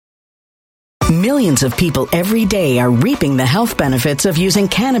Millions of people every day are reaping the health benefits of using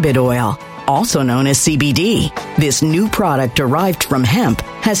cannabis oil, also known as CBD. This new product derived from hemp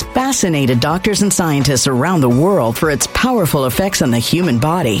has fascinated doctors and scientists around the world for its powerful effects on the human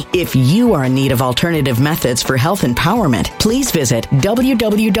body. If you are in need of alternative methods for health empowerment, please visit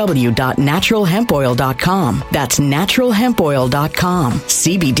www.naturalhempoil.com. That's naturalhempoil.com.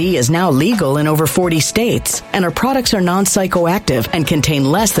 CBD is now legal in over 40 states, and our products are non-psychoactive and contain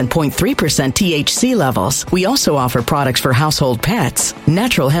less than 0.3% THC levels. We also offer products for household pets.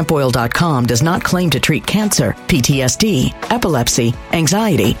 Naturalhempoil.com does not claim to treat cancer, PTSD, epilepsy,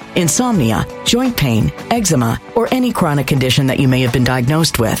 anxiety, insomnia, joint pain, eczema, or any chronic condition that you may have been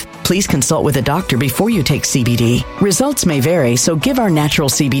diagnosed with. Please consult with a doctor before you take CBD. Results may vary, so give our natural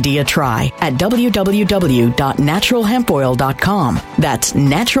CBD a try at www.naturalhempoil.com. That's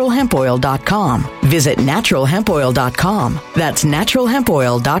naturalhempoil.com. Visit naturalhempoil.com. That's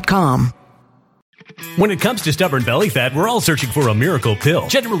naturalhempoil.com. When it comes to stubborn belly fat, we're all searching for a miracle pill.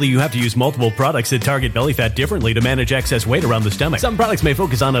 Generally, you have to use multiple products that target belly fat differently to manage excess weight around the stomach. Some products may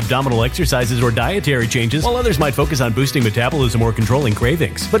focus on abdominal exercises or dietary changes, while others might focus on boosting metabolism or controlling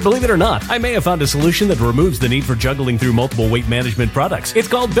cravings. But believe it or not, I may have found a solution that removes the need for juggling through multiple weight management products. It's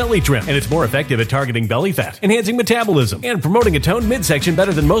called Belly Trim, and it's more effective at targeting belly fat, enhancing metabolism, and promoting a toned midsection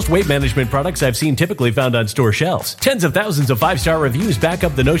better than most weight management products I've seen typically found on store shelves. Tens of thousands of 5-star reviews back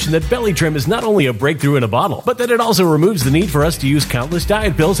up the notion that Belly Trim is not only a breakthrough in a bottle, but that it also removes the need for us to use countless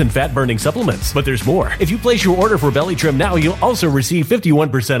diet pills and fat-burning supplements. But there's more. If you place your order for Belly Trim now, you'll also receive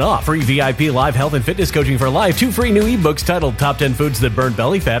 51% off, free VIP live health and fitness coaching for life, 2 free new ebooks titled Top 10 Foods That Burn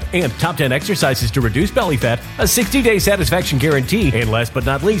Belly Fat and Top 10 Exercises to Reduce Belly Fat, a 60-day satisfaction guarantee, and last but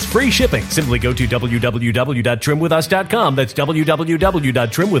not least, free shipping. Simply go to www.trimwithus.com. That's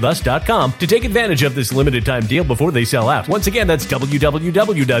www.trimwithus.com to take advantage of this limited time deal before they sell out. Once again, that's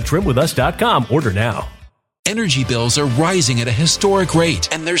www.trimwithus.com. Order now. Energy bills are rising at a historic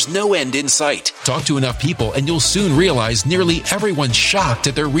rate, and there's no end in sight. Talk to enough people, and you'll soon realize nearly everyone's shocked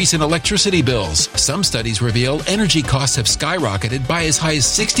at their recent electricity bills. Some studies reveal energy costs have skyrocketed by as high as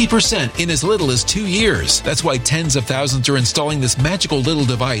 60% in as little as 2 years. That's why tens of thousands are installing this magical little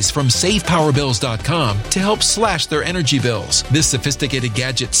device from SavePowerBills.com to help slash their energy bills. This sophisticated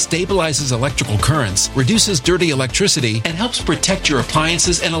gadget stabilizes electrical currents, reduces dirty electricity, and helps protect your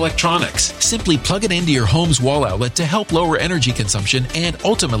appliances and electronics. Simply plug it into your home's wall outlet to help lower energy consumption and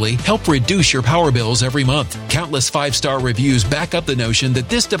ultimately help reduce your power bills every month. Countless 5-star reviews back up the notion that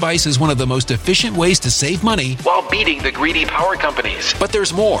this device is one of the most efficient ways to save money while beating the greedy power companies. But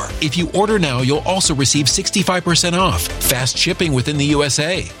there's more. If you order now, you'll also receive 65% off, fast shipping within the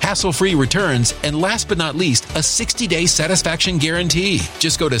USA, hassle-free returns, and last but not least, a 60-day satisfaction guarantee.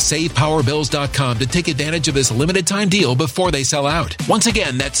 Just go to SavePowerBills.com to take advantage of this limited time deal before they sell out. Once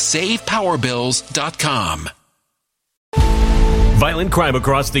again, that's SavePowerBills.com. Violent crime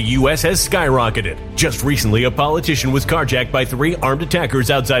across the U.S. has skyrocketed. Just recently, a politician was carjacked by 3 armed attackers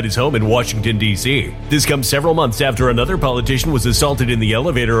outside his home in Washington, D.C. This comes several months after another politician was assaulted in the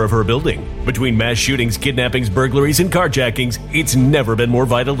elevator of her building. Between mass shootings, kidnappings, burglaries, and carjackings, it's never been more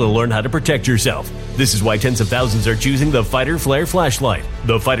vital to learn how to protect yourself. This is why tens of thousands are choosing the Fighter Flare flashlight.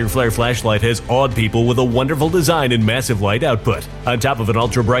 The Fighter Flare flashlight has awed people with a wonderful design and massive light output. On top of an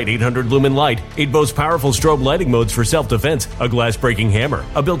ultra-bright 800-lumen light, it boasts powerful strobe lighting modes for self-defense, a glass-breaking hammer,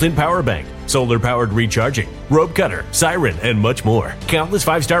 a built-in power bank, solar-powered recharging, rope cutter, siren, and much more. Countless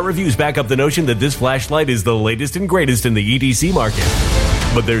 5-star reviews back up the notion that this flashlight is the latest and greatest in the EDC market.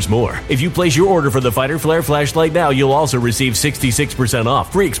 But there's more. If you place your order for the Fighter Flare flashlight now, you'll also receive 66%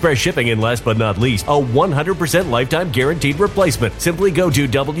 off, free express shipping, and last but not least, a 100% lifetime guaranteed replacement. Simply go to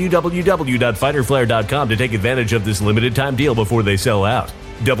www.fighterflare.com to take advantage of this limited time deal before they sell out.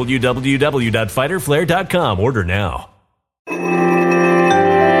 www.fighterflare.com. Order now.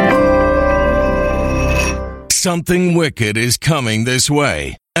 Something wicked is coming this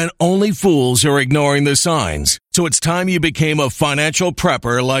way, and only fools are ignoring the signs. So it's time you became a financial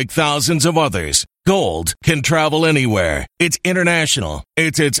prepper like thousands of others. Gold can travel anywhere. It's international.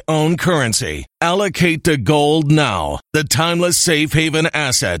 It's its own currency. Allocate to gold now, the timeless safe haven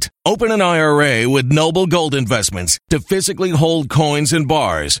asset. Open an IRA with Noble Gold Investments to physically hold coins and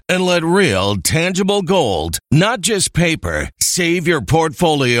bars and let real, tangible gold, not just paper, Save your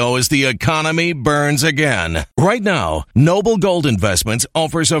portfolio as the economy burns again. Right now, Noble Gold Investments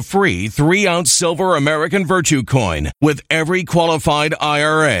offers a free 3-ounce silver American Virtue coin with every qualified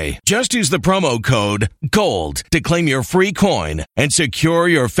IRA. Just use the promo code GOLD to claim your free coin and secure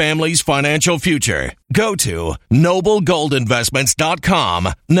your family's financial future. Go to noblegoldinvestments.com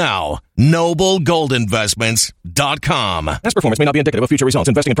now. noblegoldinvestments.com. Past performance may not be indicative of future results.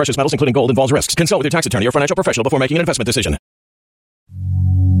 Investing in precious metals, including gold, involves risks. Consult with your tax attorney or financial professional before making an investment decision.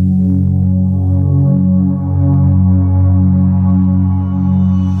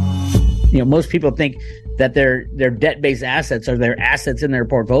 You know, most people think that their debt-based assets are their assets in their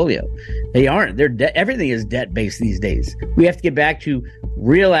portfolio. They aren't. Everything is debt-based these days. We have to get back to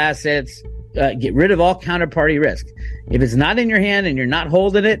real assets, get rid of all counterparty risk. If it's not in your hand and you're not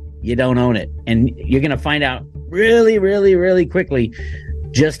holding it, you don't own it. And you're going to find out really, really, really quickly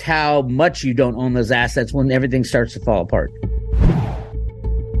just how much you don't own those assets when everything starts to fall apart.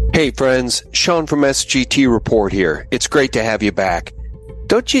 Hey friends, Sean from SGT Report here. It's great to have you back.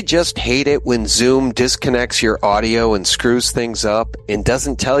 Don't you just hate it when Zoom disconnects your audio and screws things up and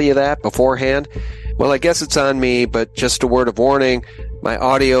doesn't tell you that beforehand? Well, I guess it's on me, but just a word of warning, my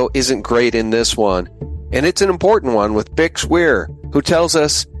audio isn't great in this one. And it's an important one with Bix Weir, who tells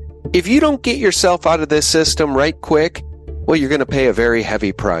us, if you don't get yourself out of this system right quick, well, you're going to pay a very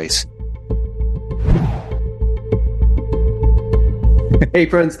heavy price. Hey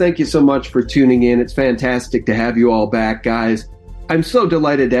friends, thank you so much for tuning in. It's fantastic to have you all back, guys. I'm so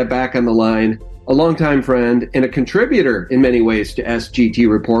delighted to have back on the line a longtime friend and a contributor in many ways to SGT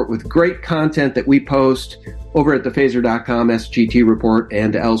Report with great content that we post over at thephaser.com, SGT Report,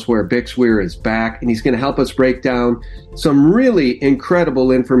 and elsewhere. Bix Weir is back, and he's going to help us break down some really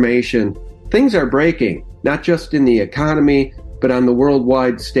incredible information. Things are breaking, not just in the economy, but on the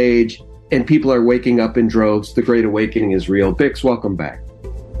worldwide stage, and people are waking up in droves. The Great Awakening is real. Bix, welcome back.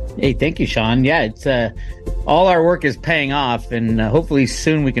 Hey, thank you, Sean. Yeah, it's all our work is paying off, and hopefully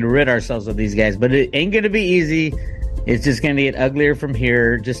soon we can rid ourselves of these guys. But it ain't going to be easy. It's just going to get uglier from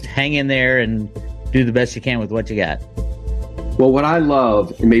here. Just hang in there and do the best you can with what you got. Well, what I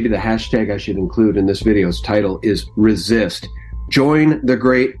love, and maybe the hashtag I should include in this video's title, is resist. Join the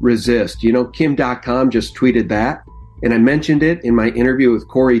great resist. You know, Kim.com just tweeted that, and I mentioned it in my interview with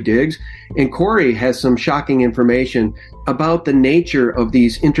Corey Diggs. And Corey has some shocking information about the nature of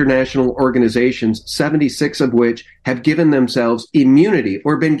these international organizations, 76 of which have given themselves immunity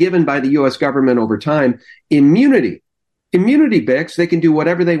or been given by the U.S. government over time immunity. Immunity, Bix. They can do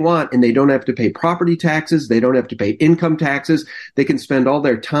whatever they want, and they don't have to pay property taxes. They don't have to pay income taxes. They can spend all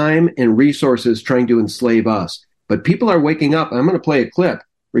their time and resources trying to enslave us. But people are waking up. I'm going to play a clip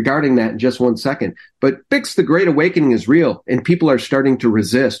regarding that in just 1 second. But Bix, the Great Awakening is real, and people are starting to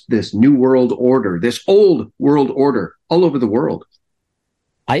resist this new world order, this old world order all over the world.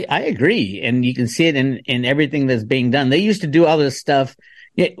 I agree, and you can see it in everything that's being done. They used to do all this stuff.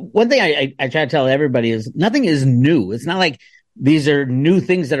 One thing I try to tell everybody is nothing is new. It's not like these are new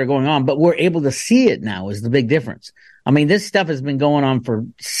things that are going on, but we're able to see it now is the big difference. I mean, this stuff has been going on for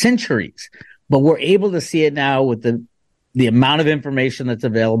centuries, but we're able to see it now with the amount of information that's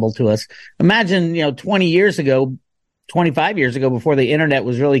available to us. Imagine, 20 years ago, 25 years ago, before the internet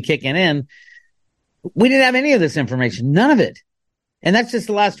was really kicking in, we didn't have any of this information, none of it. And that's just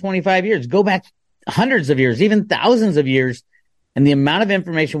the last 25 years. Go back hundreds of years, even thousands of years. And the amount of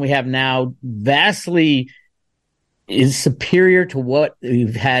information we have now vastly is superior to what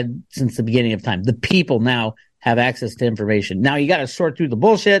we've had since the beginning of time. The people now have access to information. Now you got to sort through the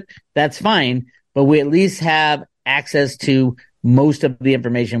bullshit. That's fine. But we at least have access to most of the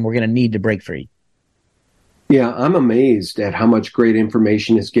information we're going to need to break free. Yeah, I'm amazed at how much great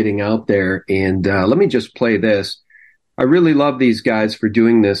information is getting out there. And let me just play this. I really love these guys for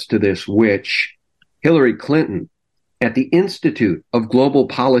doing this to this witch, Hillary Clinton, at the Institute of Global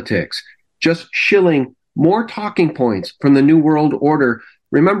Politics, just shilling more talking points from the New World Order.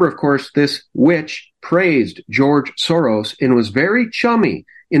 Remember, of course, this witch praised George Soros and was very chummy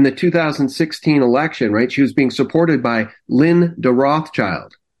in the 2016 election, right? She was being supported by Linda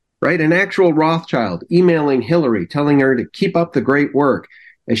Rothschild, right? An actual Rothschild emailing Hillary, telling her to keep up the great work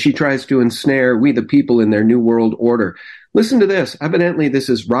as she tries to ensnare we the people in their New World Order. Listen to this. Evidently, this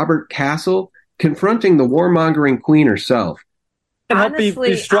is Robert Castle confronting the warmongering queen herself.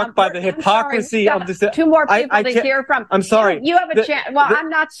 Honestly, be struck by the hypocrisy of this. Two more people to hear from. I'm sorry. You have a chance. Well, I'm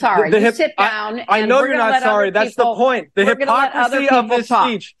not sorry. You sit down. I know you're not sorry. That's the point. The hypocrisy of this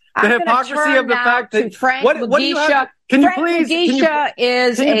speech. The hypocrisy of the fact that Frank what do you have? Can you please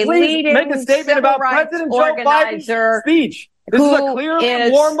is a leading make a statement about President Joe Biden's speech? This is a clearly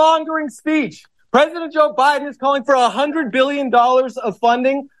warmongering speech. President Joe Biden is calling for $100 billion of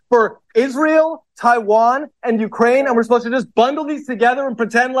funding for Israel, Taiwan, and Ukraine, and we're supposed to just bundle these together and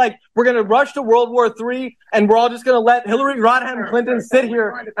pretend like we're going to rush to World War III, and we're all just going to let Hillary Rodham Clinton sit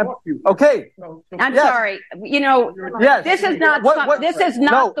here. Okay. I'm sorry. This is not this is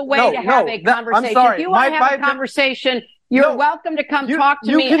not the way to have a conversation. I'm sorry. If you want to have a conversation, you're welcome to come talk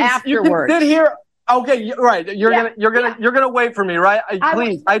to me afterwards. You can sit here. Okay, right. You're gonna wait for me, right?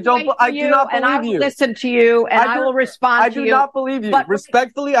 Please, I do not believe you. And I will listen to you, and I will respond to you. I do not believe you.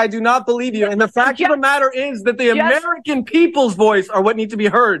 Respectfully, I do not believe you. And the fact of the matter is that the American people's voice are what need to be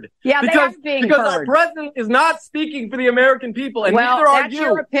heard. Yeah, because our president is not speaking for the American people, and neither are you. That's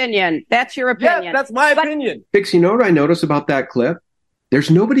your opinion. That's your opinion. Yes, that's my opinion. Bix, you know what I notice about that clip? There's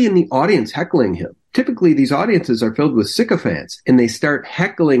nobody in the audience heckling him. Typically, these audiences are filled with sycophants, and they start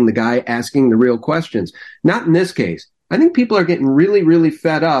heckling the guy asking the real questions. Not in this case. I think people are getting really, really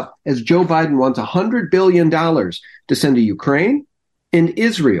fed up as Joe Biden wants $100 billion to send to Ukraine and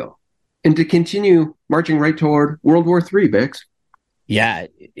Israel and to continue marching right toward World War III, Bix. Yeah,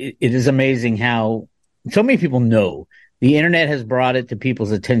 it is amazing how so many people know. The internet has brought it to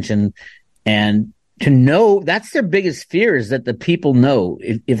people's attention, and to know, that's their biggest fear, is that the people know.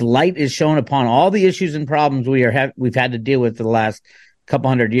 If light is shown upon all the issues and problems we've had to deal with for the last couple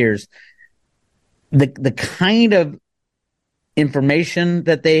hundred years, the kind of information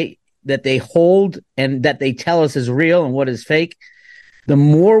that they hold and that they tell us is real and what is fake, the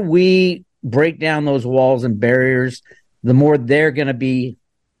more we break down those walls and barriers, the more they're going to be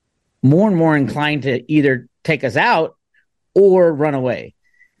more and more inclined to either take us out or run away.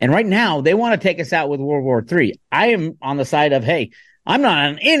 And right now, they want to take us out with World War III. I am on the side of, hey, I'm not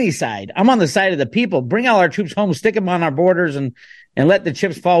on any side. I'm on the side of the people. Bring all our troops home, stick them on our borders, and let the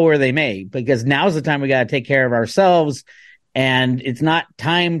chips fall where they may. Because now's the time we got to take care of ourselves. And it's not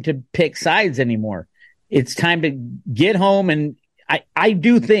time to pick sides anymore. It's time to get home. And I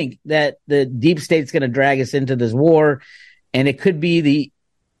do think that the deep state's going to drag us into this war. And it could be the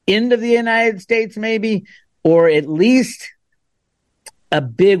end of the United States, maybe, or at least a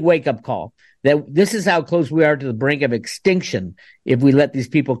big wake-up call that this is how close we are to the brink of extinction if we let these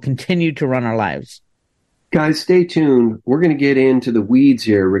people continue to run our lives. Guys, stay tuned. We're going to get into the weeds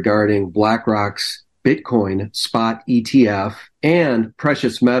here regarding BlackRock's Bitcoin spot ETF and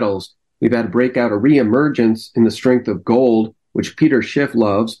precious metals. We've had a breakout, a reemergence in the strength of gold, which Peter Schiff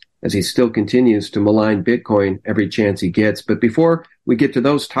loves, as he still continues to malign Bitcoin every chance he gets. But before we get to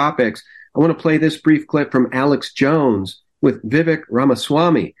those topics, I want to play this brief clip from Alex Jones with Vivek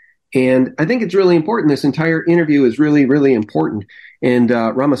Ramaswamy. And I think it's really important. This entire interview is really, really important. And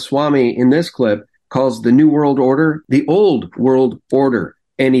Ramaswamy in this clip calls the New World Order the Old World Order.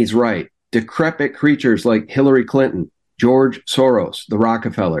 And he's right. Decrepit creatures like Hillary Clinton, George Soros, the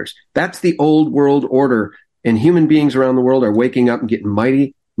Rockefellers. That's the Old World Order. And human beings around the world are waking up and getting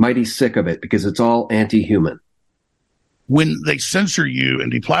mighty, mighty sick of it because it's all anti-human. When they censor you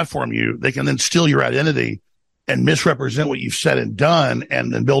and deplatform you, they can then steal your identity and misrepresent what you've said and done,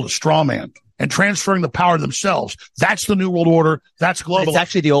 and then build a straw man and transferring the power to themselves. That's the New World Order. That's global. It's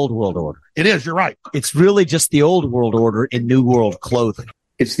actually the Old World Order. It is. You're right. It's really just the Old World Order in New World clothing.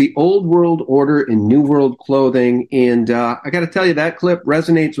 It's the Old World Order in New World clothing. And I got to tell you, that clip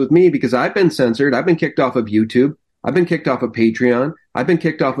resonates with me because I've been censored. I've been kicked off of YouTube. I've been kicked off of Patreon. I've been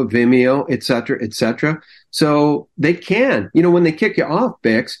kicked off of Vimeo, et cetera, et cetera. So they can, when they kick you off,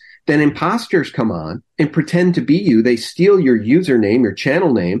 Bix, then imposters come on and pretend to be you. They steal your username, your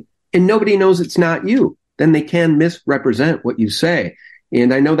channel name, and nobody knows it's not you. Then they can misrepresent what you say.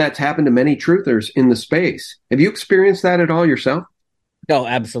 And I know that's happened to many truthers in the space. Have you experienced that at all yourself? Oh,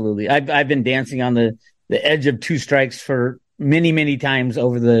 absolutely. I've been dancing on the edge of two strikes for many, many times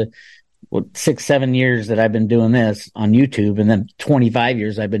over the 6-7 years that I've been doing this on YouTube, and then 25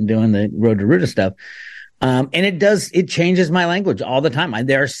 years I've been doing the Road to Ruta stuff. And it changes my language all the time.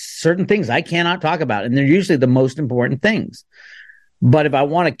 There are certain things I cannot talk about, and they're usually the most important things. But if I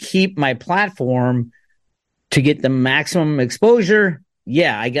want to keep my platform to get the maximum exposure,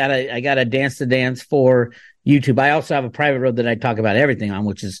 yeah, I gotta dance the dance for YouTube. I also have a private road that I talk about everything on,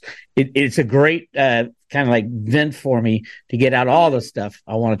 which is, it's a great, kind of like vent for me to get out all the stuff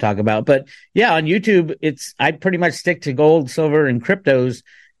I want to talk about. But yeah, on YouTube, I pretty much stick to gold, silver, and cryptos,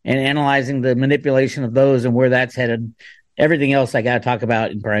 and analyzing the manipulation of those and where that's headed. Everything else I got to talk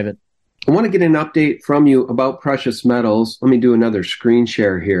about in private. I want to get an update from you about precious metals. Let me do another screen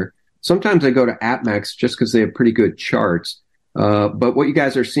share here. Sometimes I go to AppMex just because they have pretty good charts. But what you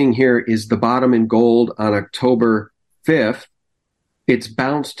guys are seeing here is the bottom in gold on October 5th. It's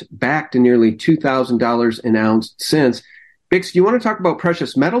bounced back to nearly $2,000 an ounce since. Bix, do you want to talk about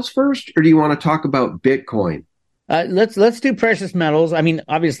precious metals first, or do you want to talk about Bitcoin? Let's do precious metals. I mean,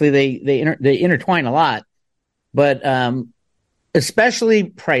 obviously they intertwine a lot, but especially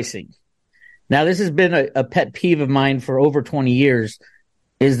pricing. Now, this has been a pet peeve of mine for over 20 years,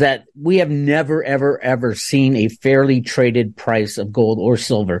 is that we have never, ever, ever seen a fairly traded price of gold or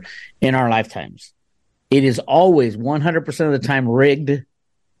silver in our lifetimes. It is always 100% of the time rigged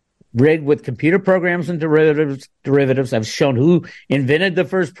with computer programs and derivatives. I've shown who invented the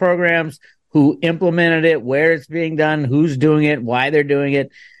first programs, who implemented it, where it's being done, who's doing it, why they're doing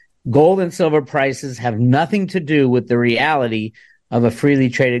it. Gold and silver prices have nothing to do with the reality of a freely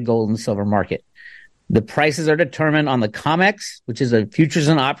traded gold and silver market. The prices are determined on the COMEX, which is a futures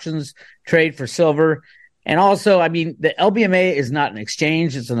and options trade for silver. And also, I mean, the LBMA is not an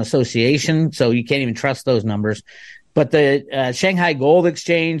exchange, it's an association, so you can't even trust those numbers. But the Shanghai Gold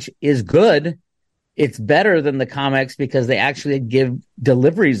Exchange is good. It's better than the COMEX because they actually give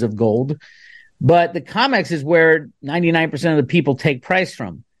deliveries of gold. But the COMEX is where 99% of the people take price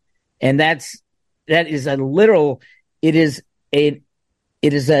from. And that is a literal, it is a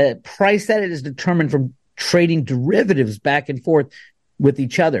price that it is determined from trading derivatives back and forth with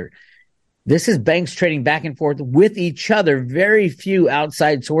each other. This is banks trading back and forth with each other. Very few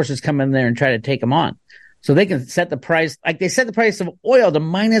outside sources come in there and try to take them on. So they can set the price, like they set the price of oil to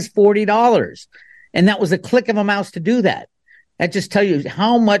minus $40. And that was a click of a mouse to do that. That just tells you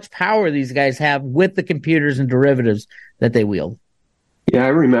how much power these guys have with the computers and derivatives that they wield. Yeah, I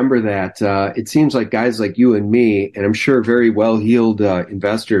remember that. It seems like guys like you and me, and I'm sure very well-heeled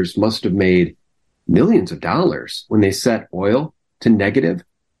investors must have made millions of dollars when they set oil to negative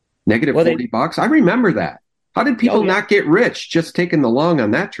 $40. I remember that. How did people not get rich just taking the long on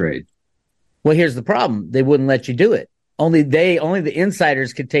that trade? Well, here's the problem. They wouldn't let you do it. Only the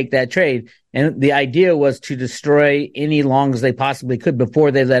insiders could take that trade. And the idea was to destroy any longs they possibly could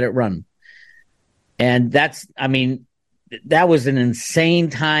before they let it run. And that was an insane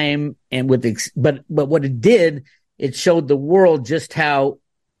time. And but what it did, it showed the world just how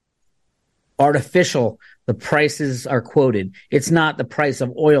artificial the prices are quoted. It's not the price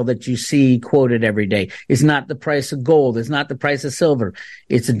of oil that you see quoted every day. It's not the price of gold. It's not the price of silver.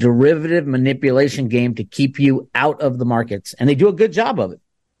 It's a derivative manipulation game to keep you out of the markets. And they do a good job of it.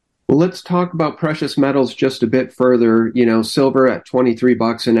 Well, let's talk about precious metals just a bit further. You know, silver at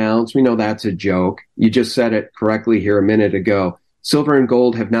 $23 an ounce. We know that's a joke. You just said it correctly here a minute ago. Silver and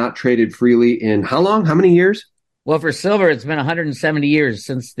gold have not traded freely in how long? How many years? Well, for silver, it's been 170 years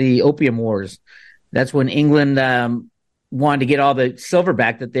since the Opium Wars. That's when England wanted to get all the silver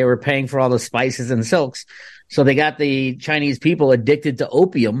back that they were paying for all the spices and silks. So they got the Chinese people addicted to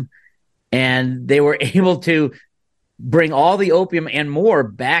opium, and they were able to bring all the opium and more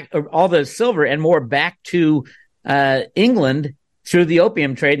back, or all the silver and more back to England through the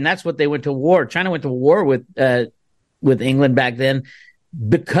opium trade. And that's what they went to war. China went to war with England back then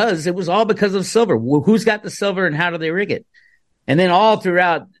because it was all because of silver. Who's got the silver and how do they rig it? And then all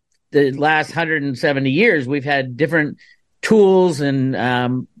throughout the last 170 years, we've had different tools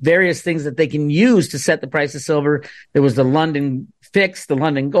and various things that they can use to set the price of silver. There was the London Fix, the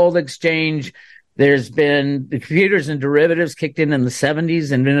London Gold Exchange. There's been the computers and derivatives kicked in the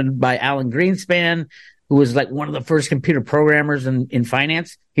 70s, invented by Alan Greenspan, who was like one of the first computer programmers in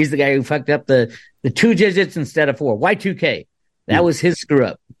finance. He's the guy who fucked up the 2 digits instead of 4, Y2K. That was his screw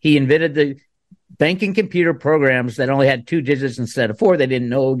up. He invented the banking computer programs that only had 2 digits instead of 4. They didn't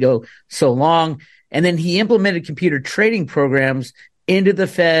know it would go so long. And then he implemented computer trading programs into the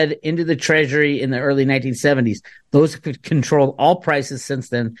Fed, into the Treasury in the early 1970s. Those could control all prices since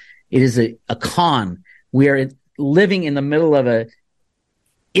then. It is a con. We are living in the middle of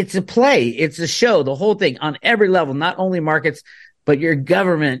it's a play. It's a show, the whole thing on every level, not only markets, but your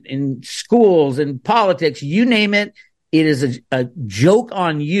government and schools and politics, you name it. It is a joke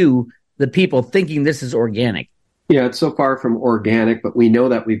on you, the people, thinking this is organic. Yeah, it's so far from organic, but we know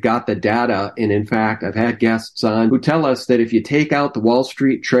that we've got the data. And in fact, I've had guests on who tell us that if you take out the Wall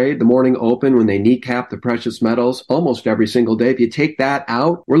Street trade, the morning open, when they kneecap the precious metals almost every single day, if you take that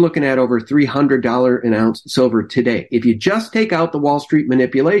out, we're looking at over $300 an ounce silver today. If you just take out the Wall Street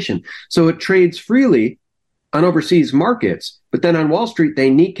manipulation. So it trades freely on overseas markets, but then on Wall Street, they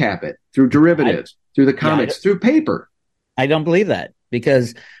kneecap it through derivatives, through the COMEX, through paper. I don't believe that,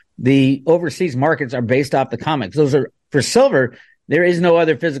 because the overseas markets are based off the COMEX. Those are for silver. There is no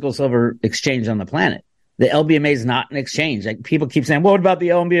other physical silver exchange on the planet. The LBMA is not an exchange. Like, people keep saying, well, what about the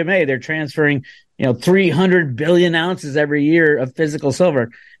LBMA? They're transferring, 300 billion ounces every year of physical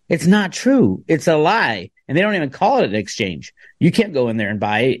silver. It's not true. It's a lie. And they don't even call it an exchange. You can't go in there and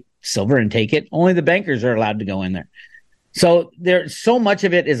buy silver and take it. Only the bankers are allowed to go in there. So so much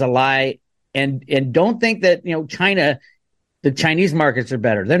of it is a lie. And don't think that, China, the Chinese markets are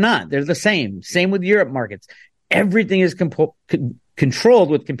better. They're not. They're the same. Same with Europe markets. Everything is controlled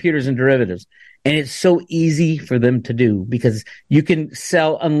with computers and derivatives. And it's so easy for them to do because you can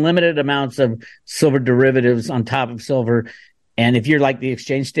sell unlimited amounts of silver derivatives on top of silver. And if you're like the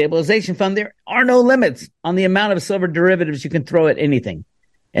Exchange Stabilization Fund, there are no limits on the amount of silver derivatives you can throw at anything.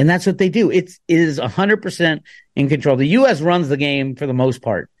 And that's what they do. It is 100% in control. The U.S. runs the game for the most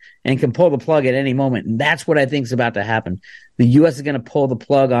part and can pull the plug at any moment. And that's what I think is about to happen. The U.S. is going to pull the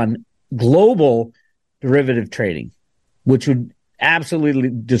plug on global derivative trading, which would absolutely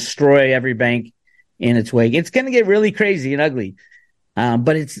destroy every bank in its wake. It's going to get really crazy and ugly.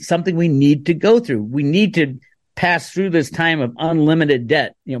 But it's something we need to go through. We need to pass through this time of unlimited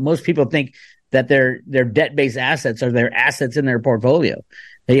debt. Most people think that their debt-based assets are their assets in their portfolio.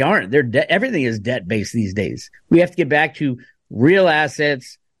 They aren't. Everything is debt-based these days. We have to get back to real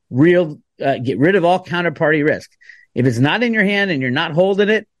assets, get rid of all counterparty risk. If it's not in your hand and you're not holding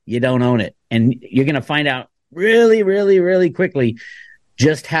it, you don't own it. And you're going to find out really, really, really quickly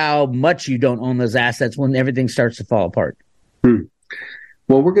just how much you don't own those assets when everything starts to fall apart.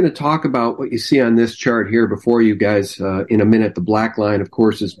 Well, we're going to talk about what you see on this chart here before you guys in a minute. The black line, of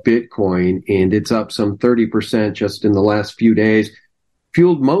course, is Bitcoin, and it's up some 30% just in the last few days,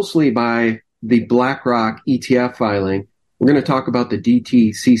 fueled mostly by the BlackRock ETF filing. We're going to talk about the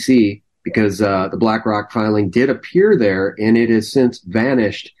DTCC because the BlackRock filing did appear there, and it has since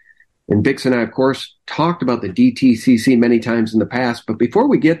vanished. And Bix and I, of course, talked about the DTCC many times in the past. But before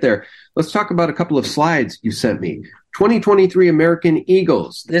we get there, let's talk about a couple of slides you sent me. 2023 American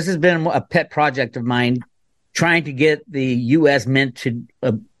Eagles. This has been a pet project of mine, trying to get the U.S. Mint to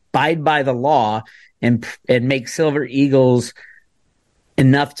abide by the law and make Silver Eagles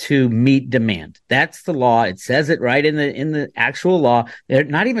enough to meet demand. That's the law. It says it right in the actual law. They're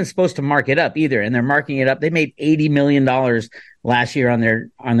not even supposed to mark it up either, and they're marking it up. They made $80 million last year on their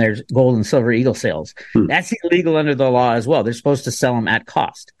gold and silver eagle sales. That's illegal under the law as well. They're supposed to sell them at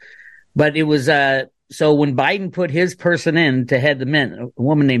cost. But it was so when Biden put his person in to head the mint, a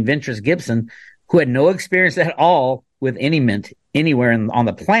woman named Ventress Gibson, who had no experience at all with any mint anywhere on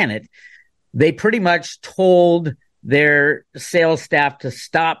the planet, they pretty much told their sales staff to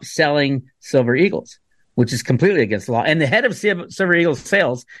stop selling Silver Eagles, which is completely against the law. And the head of Silver Eagles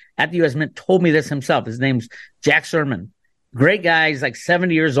sales at the U.S. Mint told me this himself. His name's Jack Sherman. Great guy. He's like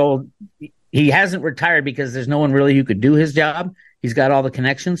 70 years old. He hasn't retired because there's no one really who could do his job. He's got all the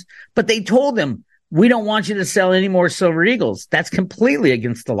connections. But they told him, we don't want you to sell any more Silver Eagles. That's completely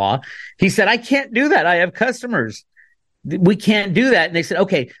against the law. He said, I can't do that. I have customers. We can't do that. And they said,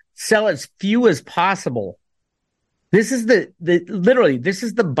 okay, sell as few as possible. This is literally, this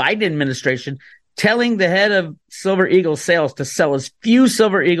is the Biden administration telling the head of Silver Eagle sales to sell as few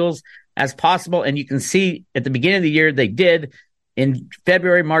Silver Eagles as possible. And you can see at the beginning of the year, they did. In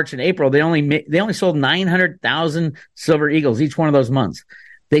February, March, and April, they only sold 900,000 Silver Eagles each one of those months.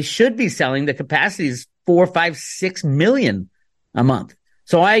 They should be selling, the capacity is 4, 5, 6 million a month.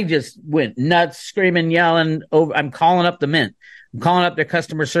 So I just went nuts, screaming, yelling. I'm calling up the Mint. I'm calling up their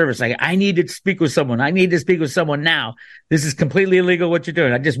customer service. I need to speak with someone. I need to speak with someone now. This is completely illegal what you're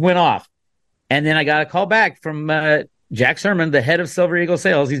doing. I just went off. And then I got a call back from Jack Sherman, the head of Silver Eagle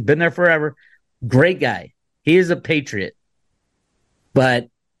sales. He's been there forever. Great guy. He is a patriot. But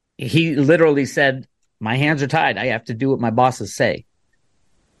he literally said, my hands are tied. I have to do what my bosses say.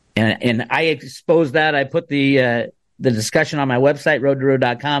 And I exposed that. I put the discussion on my website,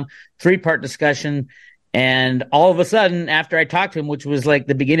 roadtoroad.com, 3-part discussion. And all of a sudden, after I talked to him, which was like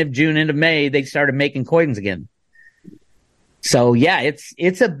the beginning of June, end of May, they started making coins again. So yeah,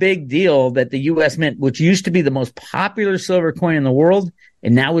 it's a big deal that the U.S. Mint, which used to be the most popular silver coin in the world,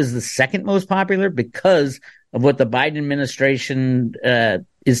 and now is the second most popular because of what the Biden administration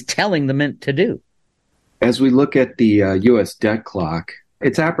is telling the Mint to do. As we look at the U.S. debt clock,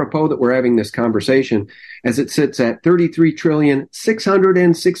 it's apropos that we're having this conversation as it sits at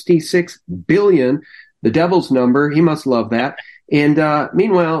 $33,666 billion, the devil's number. He must love that. And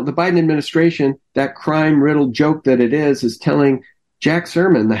meanwhile, the Biden administration, that crime-riddled joke that it is telling Jack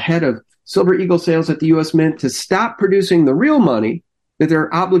Sherman, the head of Silver Eagle sales at the U.S. Mint, to stop producing the real money that they're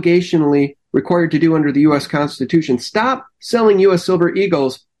obligationally required to do under the U.S. Constitution. Stop selling U.S. Silver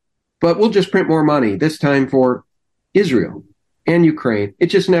Eagles, but we'll just print more money, this time for Israel and Ukraine. It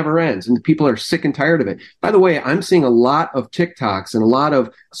just never ends, and people are sick and tired of it. By the way, I'm seeing a lot of TikToks and a lot of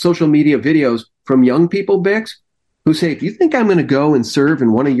social media videos from young people, Bix, who say, if you think I'm going to go and serve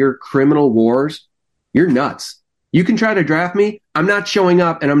in one of your criminal wars, you're nuts. You can try to draft me. I'm not showing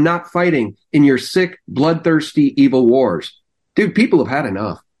up, and I'm not fighting in your sick, bloodthirsty, evil wars. Dude, people have had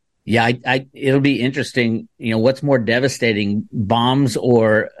enough. Yeah, it'll be interesting. What's more devastating, bombs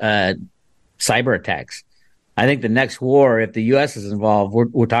or cyber attacks? I think the next war, if the U.S. is involved,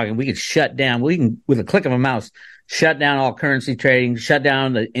 we're talking, we could shut down, we can, with a click of a mouse, shut down all currency trading, shut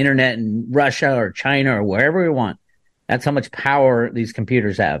down the internet in Russia or China or wherever we want. That's how much power these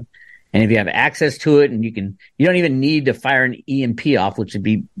computers have. And if you have access to it and you don't even need to fire an EMP off, which would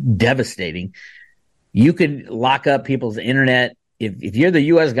be devastating. You could lock up people's internet. If you're the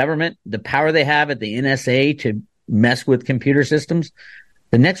U.S. government, the power they have at the NSA to mess with computer systems,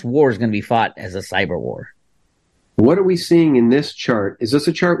 the next war is going to be fought as a cyber war. What are we seeing in this chart? Is this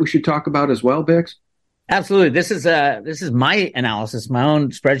a chart we should talk about as well, Bix? Absolutely. This is my analysis, my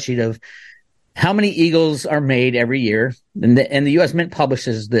own spreadsheet of how many eagles are made every year. And the U.S. Mint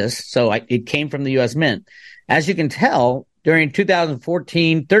publishes this. So it came from the U.S. Mint. As you can tell, during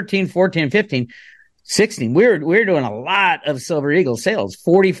 2014, 13, 14, 15, 16, we're doing a lot of silver eagle sales,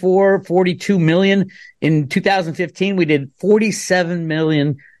 44, 42 million. In 2015, we did 47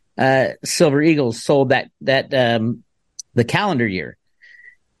 million silver eagles sold that the calendar year.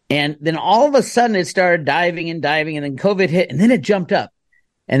 And then all of a sudden it started diving, and then COVID hit, and then it jumped up.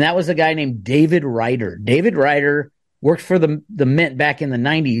 And that was a guy named David Ryder. David Ryder worked for the Mint back in the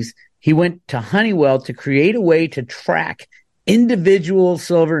 90s. He went to Honeywell to create a way to track individual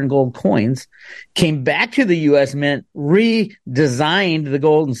silver and gold coins, came back to the U.S. Mint, redesigned the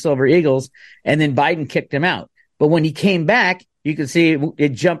gold and silver eagles, and then Biden kicked him out. But when he came back, you can see it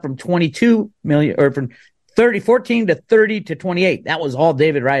jumped from 22 million, or from 14 to 30 to 28. That was all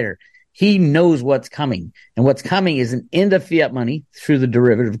David Ryder. He knows what's coming. And what's coming is an end of fiat money through the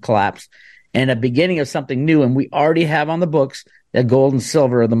derivative collapse and a beginning of something new. And we already have on the books that gold and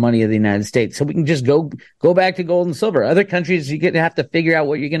silver are the money of the United States. So we can just go back to gold and silver. Other countries, you have to figure out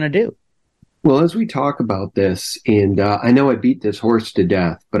what you're going to do. Well, as we talk about this, and I know I beat this horse to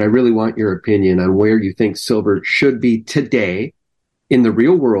death, but I really want your opinion on where you think silver should be today in the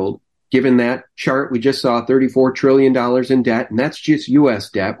real world, given that chart we just saw, $34 trillion in debt, and that's just U.S.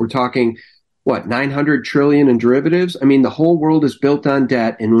 debt. We're talking, $900 trillion in derivatives? I mean, the whole world is built on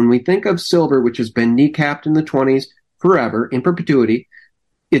debt, and when we think of silver, which has been kneecapped in the 20s forever, in perpetuity,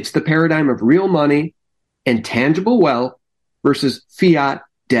 it's the paradigm of real money and tangible wealth versus fiat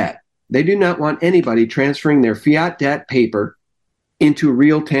debt. They do not want anybody transferring their fiat debt paper into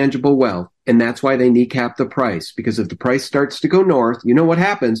real tangible wealth. And that's why they kneecap the price. Because if the price starts to go north, you know what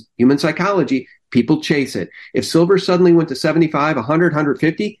happens? Human psychology, people chase it. If silver suddenly went to 75, 100,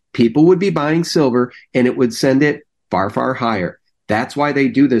 150, people would be buying silver and it would send it far, far higher. That's why they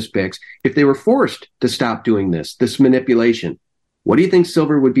do this, Bix. If they were forced to stop doing this manipulation, what do you think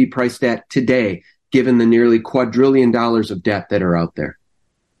silver would be priced at today, given the nearly quadrillion dollars of debt that are out there?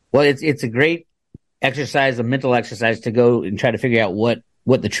 Well, it's a great exercise, a mental exercise, to go and try to figure out what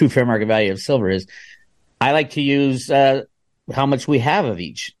the true fair market value of silver is. I like to use how much we have of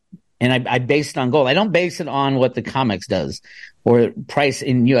each. And I base it on gold. I don't base it on what the COMEX does or price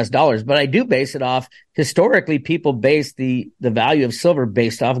in US dollars, but I do base it off, historically, people base the value of silver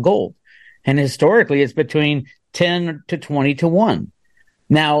based off gold. And historically, it's between 10 to 20 to 1.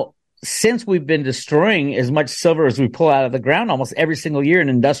 Now, since we've been destroying as much silver as we pull out of the ground almost every single year in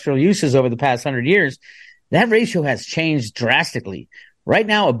industrial uses over the past 100 years, that ratio has changed drastically. Right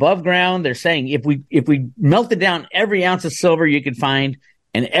now, above ground, they're saying if we melted down every ounce of silver you could find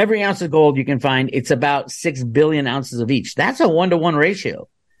and every ounce of gold you can find, it's about 6 billion ounces of each. That's a 1-to-1 ratio.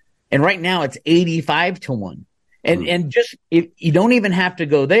 And right now it's 85 to 1. And just, if you don't even have to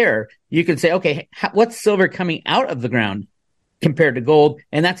go there, you can say, okay, what's silver coming out of the ground compared to gold?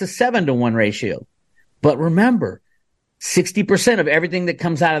 And that's a 7-to-1 ratio. But remember, 60% of everything that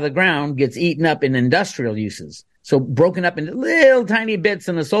comes out of the ground gets eaten up in industrial uses. So broken up into little tiny bits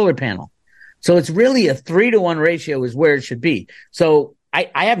in the solar panel. So it's really a 3-to-1 ratio is where it should be. So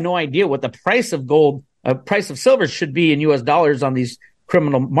I have no idea what the price of gold, price of silver should be in US dollars on these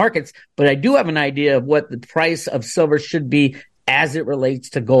criminal markets, but I do have an idea of what the price of silver should be as it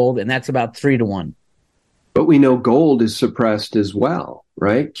relates to gold, and that's about 3-to-1. But we know gold is suppressed as well,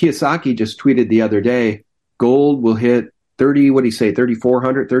 right? Kiyosaki just tweeted the other day, gold will hit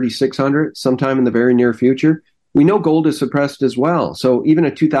 3,400, 3,600 sometime in the very near future. We know gold is suppressed as well. So even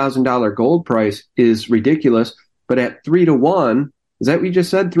a $2,000 gold price is ridiculous, but at 3-to-1, is that what you just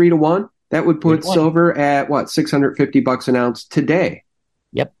said? 3-to-1? That would put silver at $650 an ounce today.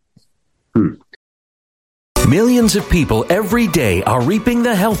 Yep. Millions of people every day are reaping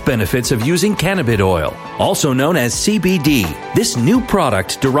the health benefits of using cannabis oil, also known as CBD. This new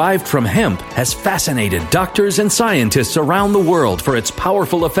product derived from hemp has fascinated doctors and scientists around the world for its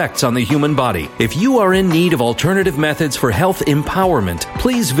powerful effects on the human body. If you are in need of alternative methods for health empowerment,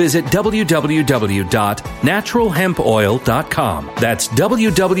 please visit www.naturalhempoil.com. That's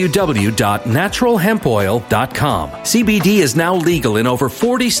www.naturalhempoil.com. CBD is now legal in over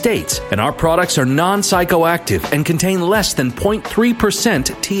 40 states, and our products are non-psychoactive and contain less than 0.3%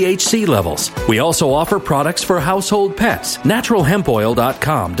 THC levels. We also offer products for household pets.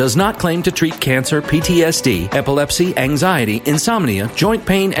 NaturalHempOil.com does not claim to treat cancer, PTSD, epilepsy, anxiety, insomnia, joint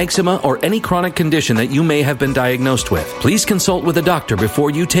pain, eczema, or any chronic condition that you may have been diagnosed with. Please consult with a doctor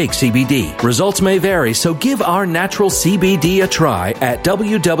before you take CBD. Results may vary, so give our natural CBD a try at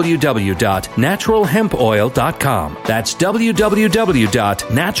www.naturalhempoil.com. That's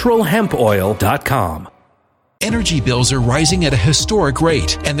www.naturalhempoil.com. Energy bills are rising at a historic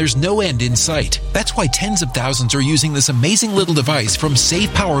rate, and there's no end in sight. That's why tens of thousands are using this amazing little device from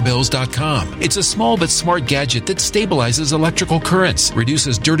SavePowerBills.com. It's a small but smart gadget that stabilizes electrical currents,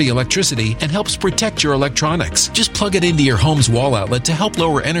 reduces dirty electricity, and helps protect your electronics. Just plug it into your home's wall outlet to help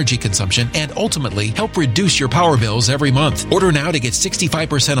lower energy consumption and ultimately help reduce your power bills every month. Order now to get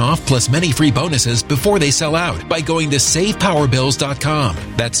 65% off plus many free bonuses before they sell out by going to SavePowerBills.com.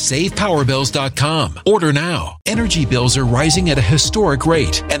 That's SavePowerBills.com. Order now. Energy bills are rising at a historic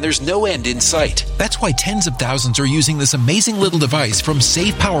rate, and there's no end in sight. That's why tens of thousands are using this amazing little device from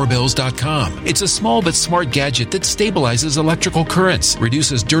SavePowerBills.com. It's a small but smart gadget that stabilizes electrical currents,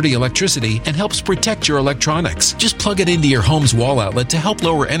 reduces dirty electricity, and helps protect your electronics. Just plug it into your home's wall outlet to help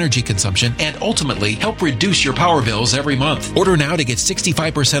lower energy consumption and ultimately help reduce your power bills every month. Order now to get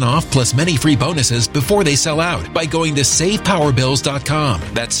 65% off plus many free bonuses before they sell out by going to SavePowerBills.com.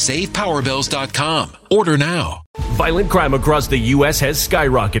 That's SavePowerBills.com. Order now. Violent crime across the U.S. has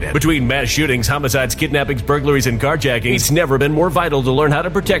skyrocketed. Between mass shootings, homicides, kidnappings, burglaries, and carjackings, it's never been more vital to learn how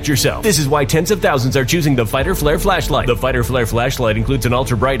to protect yourself. This is why tens of thousands are choosing the Fighter Flare flashlight. The Fighter Flare flashlight includes an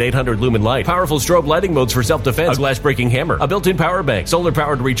ultra-bright 800 lumen light, powerful strobe lighting modes for self-defense, a glass-breaking hammer, a built-in power bank,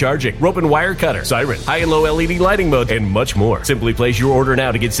 solar-powered recharging, rope and wire cutter, siren, high and low LED lighting mode, and much more. Simply place your order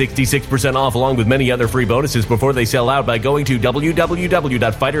now to get 66% off along with many other free bonuses before they sell out by going to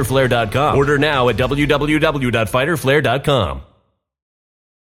www.fighterflare.com. Order now at www.fighterflare.com.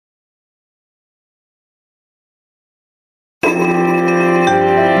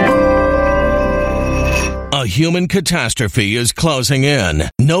 A human catastrophe is closing in.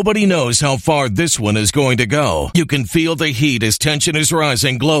 Nobody knows how far this one is going to go. You can feel the heat as tension is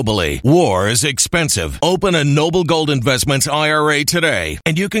rising globally. War is expensive. Open a Noble Gold Investments IRA today,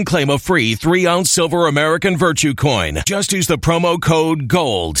 and you can claim a free 3-ounce silver American Virtue coin. Just use the promo code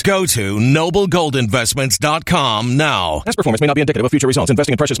GOLD. Go to noblegoldinvestments.com now. Past performance may not be indicative of future results.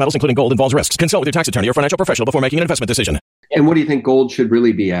 Investing in precious metals, including gold, involves risks. Consult with your tax attorney or financial professional before making an investment decision. And what do you think gold should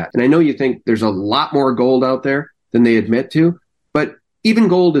really be at? And I know you think there's a lot more gold out there than they admit to, but even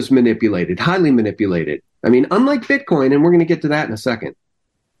gold is manipulated, highly manipulated. I mean, unlike Bitcoin, and we're going to get to that in a second.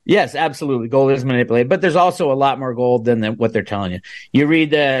 Yes, absolutely. Gold is manipulated, but there's also a lot more gold than what they're telling you. You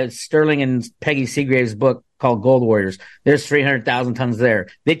read Sterling and Peggy Seagrave's book called Gold Warriors. There's 300,000 tons there.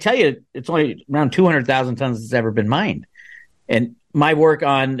 They tell you it's only around 200,000 tons that's ever been mined. And my work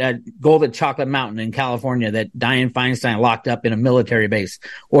on gold at Chocolate Mountain in California that Dianne Feinstein locked up in a military base,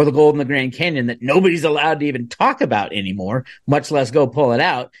 or the gold in the Grand Canyon that nobody's allowed to even talk about anymore, much less go pull it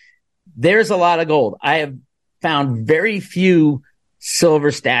out. There's a lot of gold. I have found very few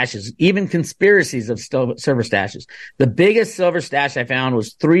silver stashes, even conspiracies of silver stashes. The biggest silver stash I found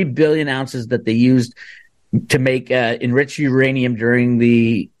was 3 billion ounces that they used to make enriched uranium during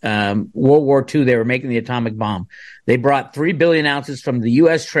the World War II. They were making the atomic bomb. They brought 3 billion ounces from the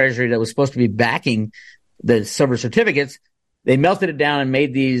U.S. Treasury that was supposed to be backing the silver certificates. They melted it down and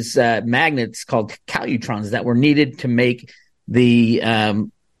made these magnets called calutrons that were needed to make the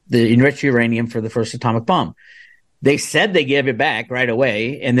enriched uranium for the first atomic bomb. They said they gave it back right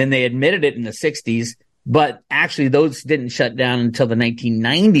away, and then they admitted it in the 60s, but actually those didn't shut down until the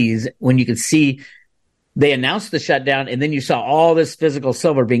 1990s when you could see they announced the shutdown, and then you saw all this physical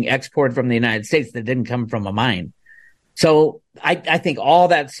silver being exported from the United States that didn't come from a mine. So I think all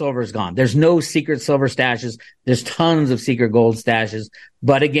that silver is gone. There's no secret silver stashes. There's tons of secret gold stashes.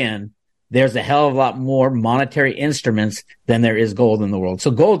 But again, there's a hell of a lot more monetary instruments than there is gold in the world. So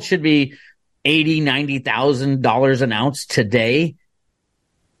gold should be $80,000, $90,000 an ounce today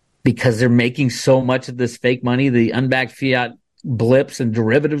because they're making so much of this fake money, the unbacked fiat blips and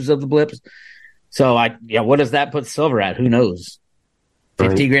derivatives of the blips. So what does that put silver at? Who knows?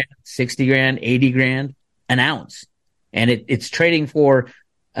 50 grand, 60 grand, 80 grand. an ounce. And it's trading for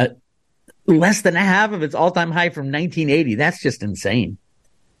less than half of its all-time high from 1980. That's just insane.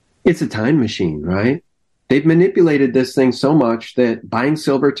 It's a time machine, right? They've manipulated this thing so much that buying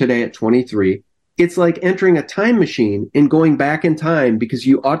silver today at 23, it's like entering a time machine and going back in time, because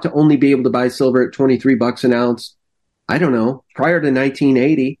you ought to only be able to buy silver at $23 an ounce, I don't know, prior to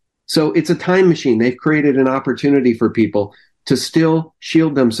 1980. So it's a time machine. They've created an opportunity for people to still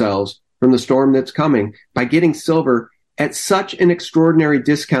shield themselves from the storm that's coming by getting silver at such an extraordinary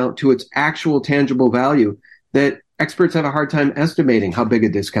discount to its actual tangible value that experts have a hard time estimating how big a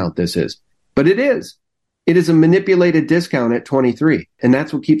discount this is. But it is. It is a manipulated discount at 23, and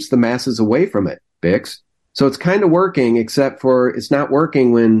that's what keeps the masses away from it, Bix. So it's kind of working, except for it's not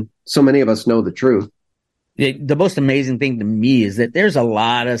working when so many of us know the truth. The most amazing thing to me is that there's a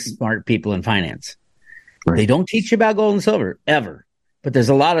lot of smart people in finance. Right. They don't teach you about gold and silver, ever. But there's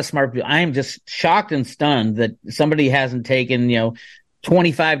a lot of smart people. I am just shocked and stunned that somebody hasn't taken,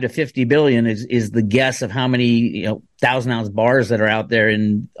 25 to 50 billion is the guess of how many, 1,000-ounce bars that are out there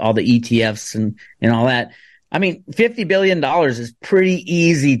in all the ETFs and all that. I mean, $50 billion is pretty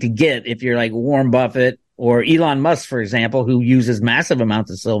easy to get if you're like Warren Buffett or Elon Musk, for example, who uses massive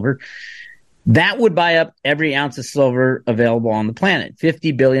amounts of silver. That would buy up every ounce of silver available on the planet.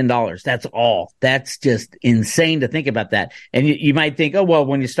 $50 billion. That's all. That's just insane to think about that. And you might think, oh, well,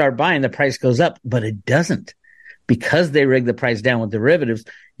 when you start buying, the price goes up, but it doesn't. Because they rig the price down with derivatives,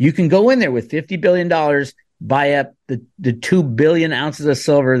 you can go in there with $50 billion, buy up the 2 billion ounces of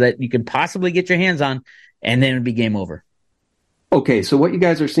silver that you could possibly get your hands on, and then it'd be game over. Okay, so what you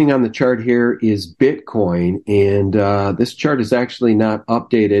guys are seeing on the chart here is Bitcoin, and this chart is actually not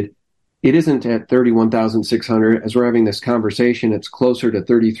updated. It isn't at 31,600. As we're having this conversation, it's closer to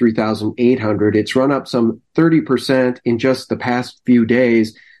 33,800. It's run up some 30% in just the past few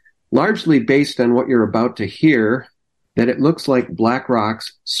days, largely based on what you're about to hear, that it looks like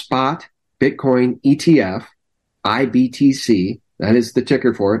BlackRock's spot Bitcoin ETF, IBTC, that is the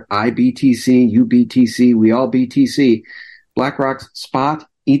ticker for it, IBTC, UBTC, we all BTC, BlackRock's spot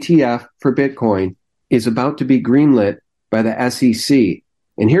ETF for Bitcoin is about to be greenlit by the SEC.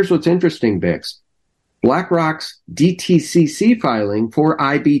 And here's what's interesting, Bix. BlackRock's DTCC filing for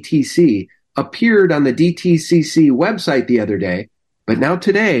IBTC appeared on the DTCC website the other day, but now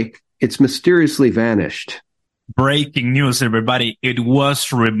today it's mysteriously vanished. Breaking news, everybody. It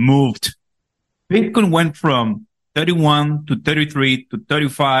was removed. Bitcoin went from 31 to 33 to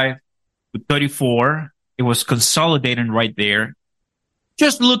 35 to 34. It was consolidating right there.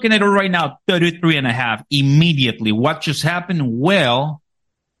 Just looking at it right now, 33 and a half immediately. What just happened? Well,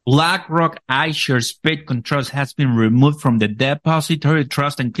 BlackRock iShares Bitcoin Trust has been removed from the Depository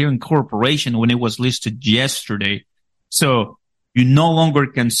Trust and Clearing Corporation when it was listed yesterday. So you no longer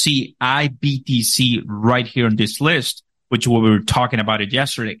can see IBTC right here on this list, which we were talking about it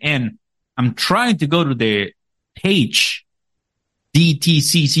yesterday. And I'm trying to go to the page,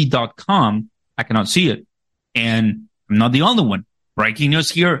 dtcc.com. I cannot see it. And I'm not the only one. Breaking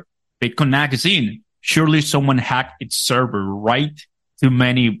news here, Bitcoin Magazine. Surely someone hacked its server, right? Too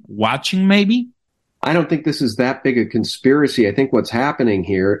many watching, maybe? I don't think this is that big a conspiracy. I think what's happening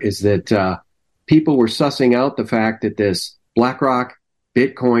here is that people were sussing out the fact that this BlackRock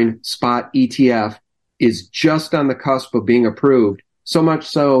Bitcoin spot ETF is just on the cusp of being approved, so much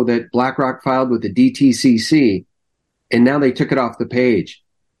so that BlackRock filed with the DTCC, and now they took it off the page.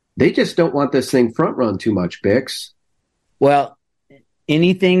 They just don't want this thing front run too much, Bix. Well,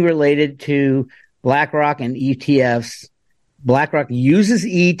 anything related to BlackRock and ETFs, BlackRock uses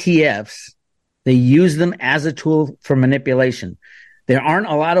ETFs. They use them as a tool for manipulation. There aren't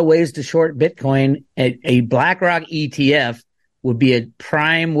a lot of ways to short Bitcoin. A BlackRock ETF would be a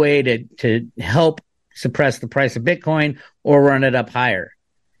prime way to help suppress the price of Bitcoin or run it up higher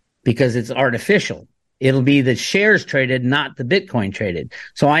because it's artificial. It'll be the shares traded, not the Bitcoin traded.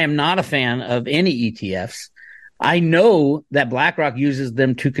 So I am not a fan of any ETFs. I know that BlackRock uses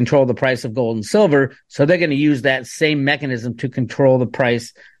them to control the price of gold and silver, so they're going to use that same mechanism to control the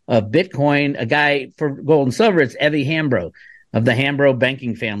price of Bitcoin. A guy for gold and silver, it's Evie Hambro of the Hambro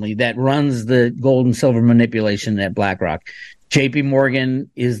banking family that runs the gold and silver manipulation at BlackRock. JP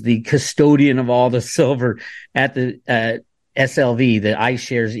Morgan is the custodian of all the silver at the SLV, the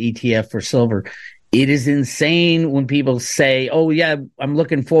iShares ETF for silver. It is insane when people say, oh, yeah, I'm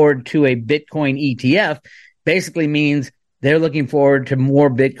looking forward to a Bitcoin ETF. Basically means they're looking forward to more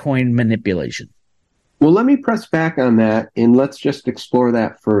Bitcoin manipulation. Well, let me press back on that, and let's just explore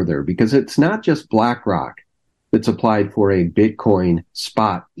that further, because it's not just BlackRock that's applied for a Bitcoin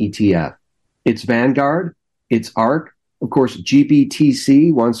spot ETF. It's Vanguard, it's ARK. Of course,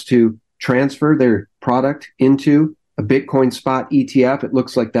 GBTC wants to transfer their product into a Bitcoin spot ETF. It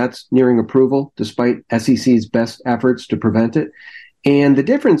looks like that's nearing approval despite SEC's best efforts to prevent it. And the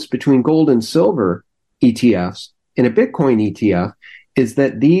difference between gold and silver ETFs and a Bitcoin ETF is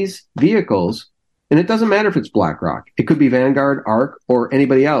that these vehicles, and it doesn't matter if it's BlackRock, it could be Vanguard, ARK, or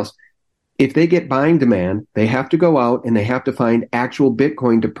anybody else. If they get buying demand, they have to go out and they have to find actual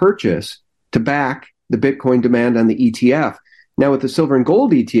Bitcoin to purchase to back the Bitcoin demand on the ETF. Now with the silver and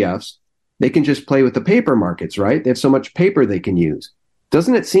gold ETFs, they can just play with the paper markets, right? They have so much paper they can use.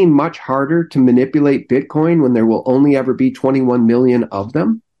 Doesn't it seem much harder to manipulate Bitcoin when there will only ever be 21 million of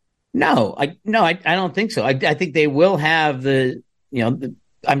them? No, I don't think so. I think they will have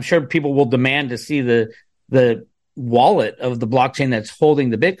I'm sure people will demand to see the wallet of the blockchain that's holding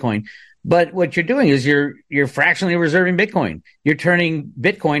the Bitcoin. But what you're doing is you're fractionally reserving Bitcoin. You're turning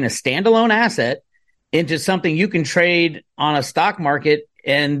Bitcoin, a standalone asset, into something you can trade on a stock market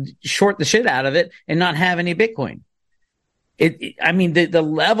and short the shit out of it and not have any Bitcoin. The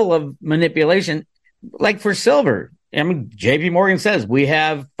level of manipulation, like for silver, JP Morgan says we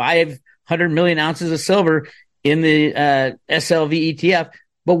have 500 million ounces of silver in the SLV ETF,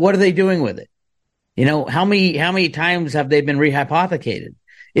 but what are they doing with it? How many times have they been rehypothecated?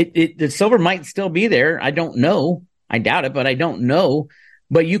 The silver might still be there. I don't know. I doubt it, but I don't know.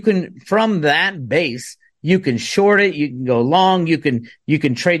 But you can, from that base, you can short it. You can go long. You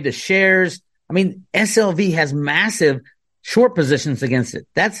can trade the shares. SLV has massive short positions against it.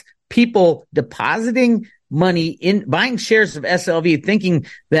 That's people depositing money in buying shares of SLV, thinking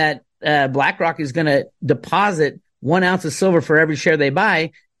that BlackRock is going to deposit 1 ounce of silver for every share they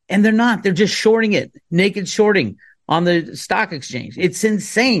buy. And they're not. They're just shorting it, naked shorting on the stock exchange. It's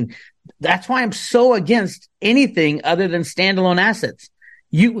insane. That's why I'm so against anything other than standalone assets.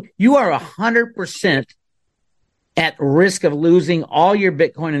 You are 100% at risk of losing all your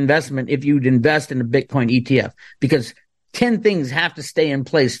Bitcoin investment if you'd invest in a Bitcoin ETF, because 10 things have to stay in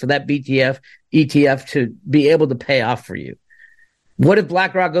place for that ETF to be able to pay off for you. What if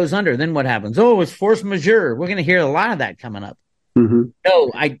BlackRock goes under? Then what happens? Oh, it's force majeure. We're going to hear a lot of that coming up. Mm-hmm.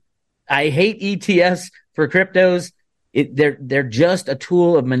 No, I hate ETFs for cryptos. They're just a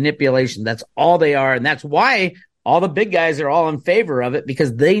tool of manipulation. That's all they are. And that's why all the big guys are all in favor of it,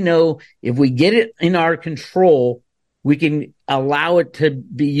 because they know if we get it in our control, we can allow it to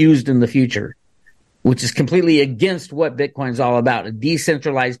be used in the future, which is completely against what Bitcoin's all about, a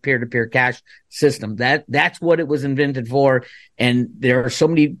decentralized peer-to-peer cash system. That's what it was invented for. And there are so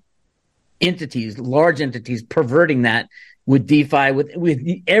many entities, large entities, perverting that with DeFi,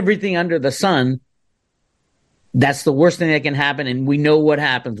 with everything under the sun. That's the worst thing that can happen. And we know what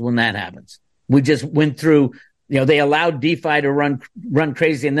happens when that happens. We just went through, they allowed DeFi to run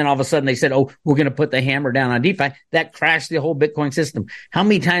crazy. And then all of a sudden they said, oh, we're going to put the hammer down on DeFi. That crashed the whole Bitcoin system. How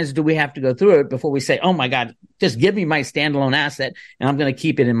many times do we have to go through it before we say, oh my God, just give me my standalone asset and I'm going to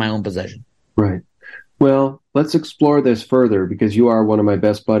keep it in my own possession? Right. Well, let's explore this further, because you are one of my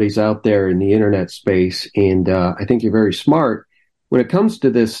best buddies out there in the internet space. And I think you're very smart when it comes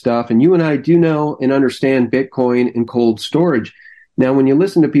to this stuff. And you and I do know and understand Bitcoin and cold storage. Now, when you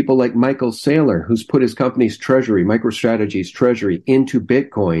listen to people like Michael Saylor, who's put his company's treasury, MicroStrategy's treasury, into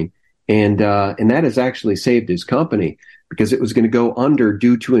Bitcoin, and that has actually saved his company because it was going to go under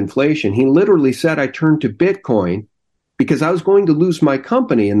due to inflation. He literally said, I turned to Bitcoin because I was going to lose my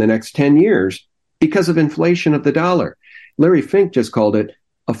company in the next 10 years because of inflation of the dollar. Larry Fink just called it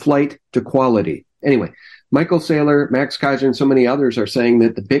a flight to quality. Anyway, Michael Saylor, Max Kaiser, and so many others are saying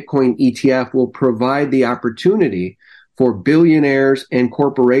that the Bitcoin ETF will provide the opportunity for billionaires and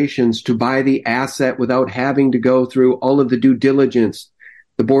corporations to buy the asset without having to go through all of the due diligence,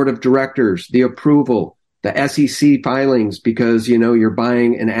 the board of directors, the approval, the SEC filings, because, you're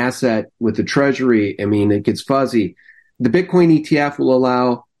buying an asset with the treasury. It gets fuzzy. The Bitcoin ETF will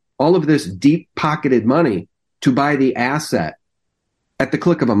allow all of this deep-pocketed money to buy the asset at the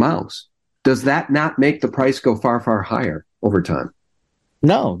click of a mouse. Does that not make the price go far, far higher over time?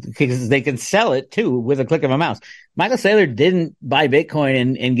 No, because they can sell it too with a click of a mouse. Michael Saylor didn't buy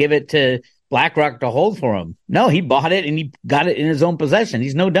Bitcoin and give it to BlackRock to hold for him. No, he bought it and he got it in his own possession.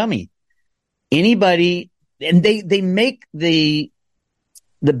 He's no dummy. Anybody, and they make the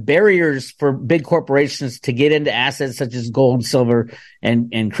barriers for big corporations to get into assets such as gold, silver,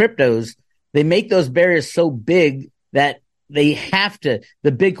 and cryptos. They make those barriers so big that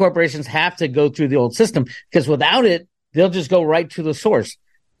the big corporations have to go through the old system, because without it, they'll just go right to the source.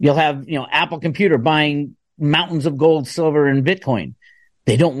 You'll have, Apple Computer buying mountains of gold, silver, and Bitcoin.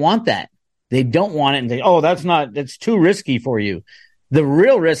 They don't want that. They don't want it. And they, that's too risky for you. The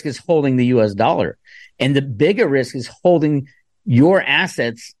real risk is holding the US dollar. And the bigger risk is holding your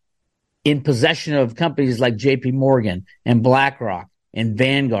assets in possession of companies like JP Morgan and BlackRock and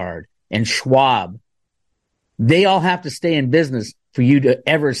Vanguard and Schwab. They all have to stay in business for you to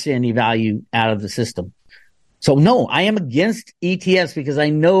ever see any value out of the system. So no, I am against ETFs because I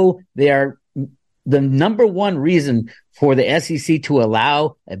know they are the number one reason for the SEC to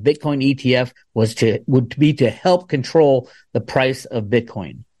allow a Bitcoin ETF would be to help control the price of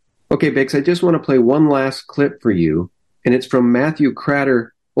Bitcoin. Okay, Bix, I just want to play one last clip for you, and it's from Matthew Kratter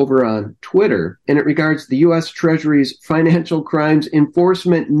over on Twitter, and it regards the U.S. Treasury's Financial Crimes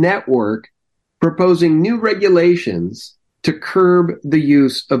Enforcement Network proposing new regulations to curb the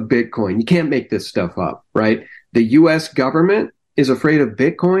use of Bitcoin. You can't make this stuff up, right? The U.S. government is afraid of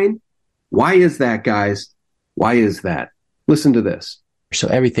Bitcoin. Why is that, guys? Why is that? Listen to this. So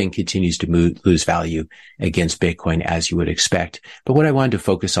everything continues to lose value against Bitcoin, as you would expect. But what I wanted to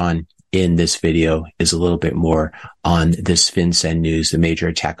focus on in this video is a little bit more on this FinCEN news, the major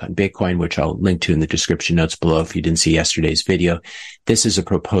attack on Bitcoin, which I'll link to in the description notes below if you didn't see yesterday's video. This is a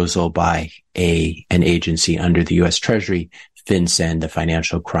proposal by an agency under the U.S. Treasury, FinCEN, the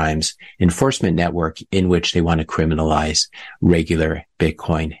Financial Crimes Enforcement Network, in which they want to criminalize regular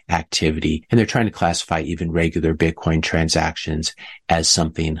Bitcoin activity. And they're trying to classify even regular Bitcoin transactions as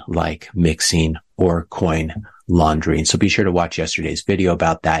something like mixing or coin laundering. So be sure to watch yesterday's video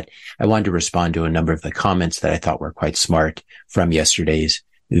about that. I wanted to respond to a number of the comments that I thought were quite smart from yesterday's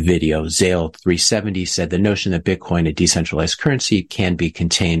video. Zale370 said the notion that Bitcoin, a decentralized currency, can be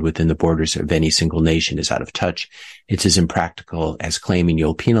contained within the borders of any single nation is out of touch. It's as impractical as claiming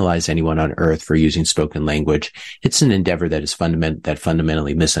you'll penalize anyone on earth for using spoken language. It's an endeavor that is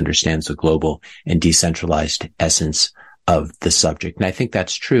fundamentally misunderstands the global and decentralized essence of the subject. And I think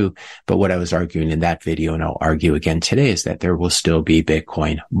that's true. But what I was arguing in that video, and I'll argue again today, is that there will still be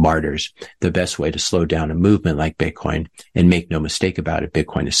Bitcoin martyrs. The best way to slow down a movement like Bitcoin, and make no mistake about it,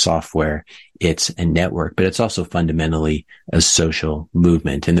 Bitcoin is software, it's a network, but it's also fundamentally a social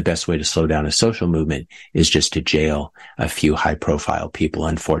movement. And the best way to slow down a social movement is just to jail a few high-profile people,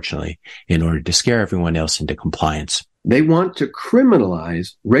 unfortunately, in order to scare everyone else into compliance. They want to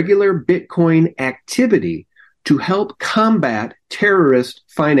criminalize regular Bitcoin activity to help combat terrorist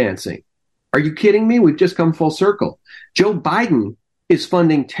financing. Are you kidding me? We've just come full circle. Joe Biden is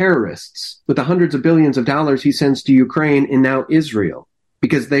funding terrorists with the hundreds of billions of dollars he sends to Ukraine and now Israel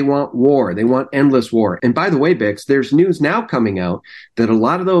because they want war. They want endless war. And by the way, Bix, there's news now coming out that a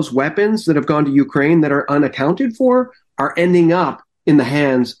lot of those weapons that have gone to Ukraine that are unaccounted for are ending up in the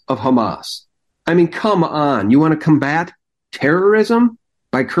hands of Hamas. I mean, come on. You want to combat terrorism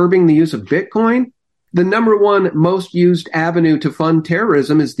by curbing the use of Bitcoin? The number one most used avenue to fund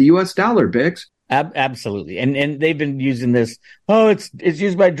terrorism is the U.S. dollar, Bix. Absolutely. And they've been using this. Oh, it's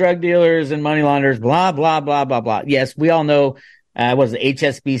used by drug dealers and money launderers, blah, blah, blah, blah, blah. Yes, we all know, was the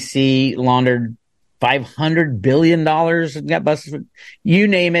HSBC laundered $500 billion and got busted. You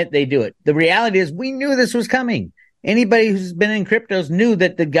name it, they do it. The reality is we knew this was coming. Anybody who's been in cryptos knew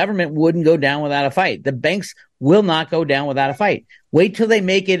that the government wouldn't go down without a fight. The banks will not go down without a fight. Wait till they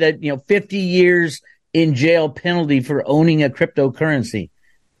make it 50 years in jail penalty for owning a cryptocurrency,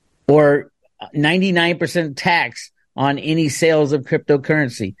 or 99% tax on any sales of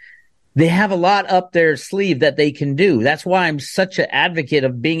cryptocurrency. They have a lot up their sleeve that they can do. That's why I'm such an advocate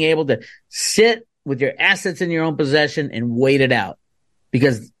of being able to sit with your assets in your own possession and wait it out,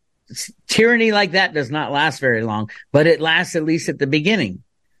 because tyranny like that does not last very long, but it lasts at least at the beginning.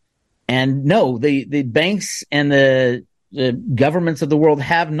 And no, the banks and the governments of the world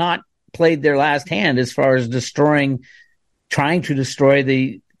have not played their last hand as far as trying to destroy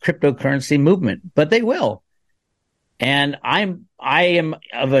the cryptocurrency movement, but they will. And I am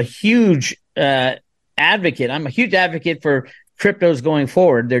of a huge advocate. I'm a huge advocate for cryptos going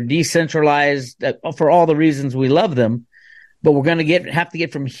forward. They're decentralized for all the reasons we love them, but we're going to have to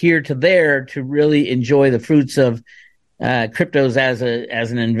get from here to there to really enjoy the fruits of cryptos as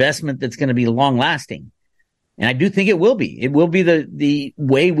an investment that's going to be long lasting. And I do think it will be. It will be the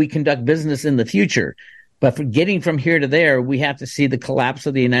way we conduct business in the future. But for getting from here to there, we have to see the collapse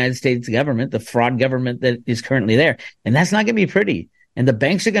of the United States government, the fraud government that is currently there. And that's not going to be pretty. And the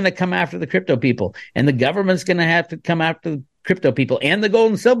banks are going to come after the crypto people. And the government's going to have to come after the crypto people and the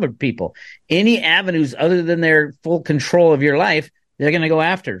gold and silver people. Any avenues other than their full control of your life, they're going to go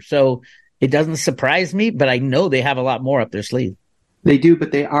after. So it doesn't surprise me, but I know they have a lot more up their sleeve. They do,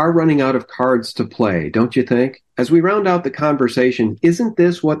 but they are running out of cards to play, don't you think? As we round out the conversation, isn't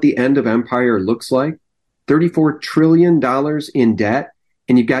this what the end of empire looks like? $34 trillion in debt,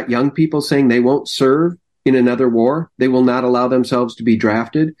 and you've got young people saying they won't serve in another war. They will not allow themselves to be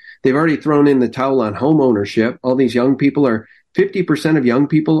drafted. They've already thrown in the towel on home ownership. All these young people are 50% of young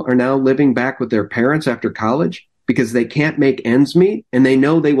people are now living back with their parents after college because they can't make ends meet and they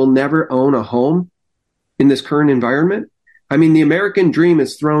know they will never own a home in this current environment. I mean, the American dream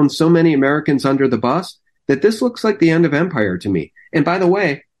has thrown so many Americans under the bus that this looks like the end of empire to me. And by the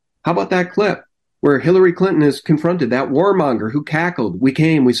way, how about that clip where Hillary Clinton is confronted, that warmonger who cackled, we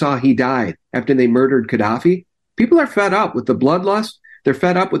came, we saw, he died after they murdered Gaddafi? People are fed up with the bloodlust. They're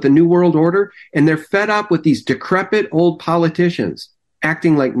fed up with the New World Order, and they're fed up with these decrepit old politicians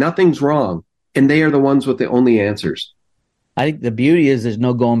acting like nothing's wrong, and they are the ones with the only answers. I think the beauty is there's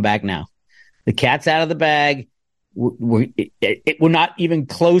no going back now. The cat's out of the bag. We're not even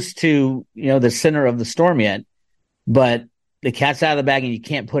close to, the center of the storm yet, but the cat's out of the bag and you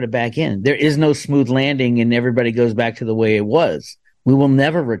can't put it back in. There is no smooth landing and everybody goes back to the way it was. We will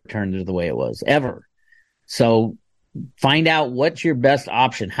never return to the way it was, ever. So find out what's your best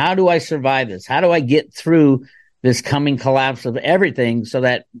option. How do I survive this? How do I get through this coming collapse of everything so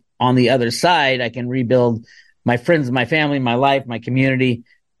that on the other side I can rebuild my friends, my family, my life, my community,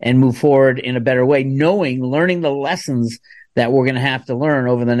 and move forward in a better way, learning the lessons that we're going to have to learn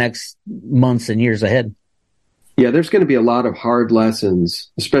over the next months and years ahead. Yeah, there's going to be a lot of hard lessons,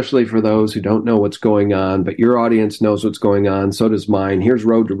 especially for those who don't know what's going on, but your audience knows what's going on. So does mine. Here's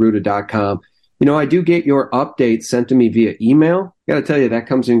roadtoruta.com. I do get your updates sent to me via email. I got to tell you, that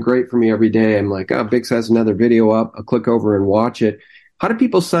comes in great for me every day. I'm like, Bix has another video up. I'll click over and watch it. How do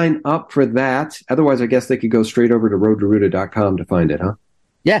people sign up for that? Otherwise, I guess they could go straight over to roadtoruta.com to find it, huh?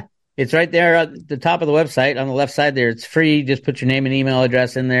 Yeah, it's right there at the top of the website. On the left side there, it's free. Just put your name and email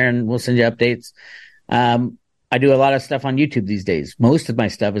address in there, and we'll send you updates. I do a lot of stuff on YouTube these days. Most of my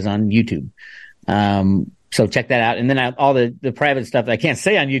stuff is on YouTube. So check that out. And then all the private stuff that I can't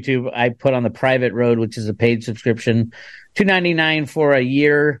say on YouTube, I put on the private road, which is a paid subscription, $2.99 for a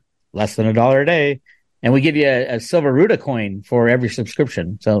year, less than $1 a day. And we give you a silver Ruta coin for every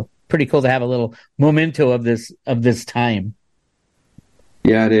subscription. So pretty cool to have a little memento of this time.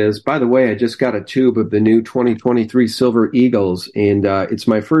 Yeah, it is. By the way, I just got a tube of the new 2023 Silver Eagles, and it's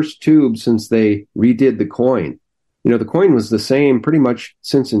my first tube since they redid the coin. The coin was the same pretty much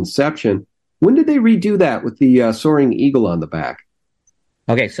since inception. When did they redo that with the soaring eagle on the back?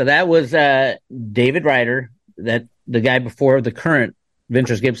 Okay, so that was David Ryder, the guy before the current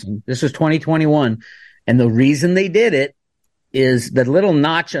Ventures Gibson. This was 2021. And the reason they did it is the little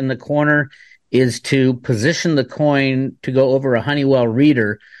notch in the corner is to position the coin to go over a Honeywell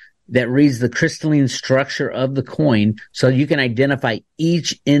reader that reads the crystalline structure of the coin so you can identify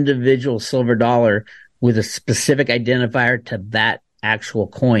each individual silver dollar with a specific identifier to that actual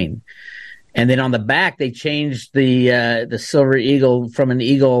coin. And then on the back, they changed the silver eagle from an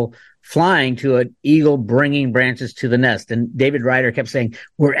eagle flying to an eagle bringing branches to the nest. And David Ryder kept saying,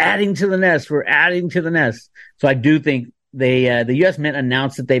 we're adding to the nest. We're adding to the nest. So I do think the U.S. Mint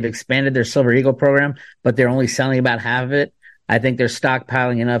announced that they've expanded their Silver Eagle program, but they're only selling about half of it. I think they're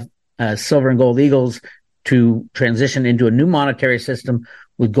stockpiling enough silver and gold eagles to transition into a new monetary system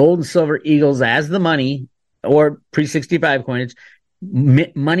with gold and silver eagles as the money, or pre-65 coinage,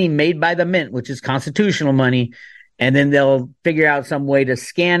 money made by the mint, which is constitutional money, and then they'll figure out some way to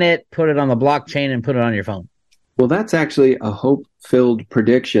scan it, put it on the blockchain, and put it on your phone. Well, that's actually a hope-filled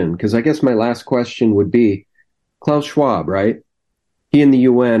prediction, because I guess my last question would be, Klaus Schwab, right? He and the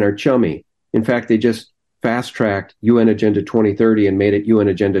UN are chummy. In fact, they just fast-tracked UN Agenda 2030 and made it UN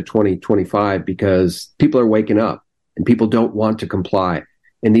Agenda 2025 because people are waking up and people don't want to comply.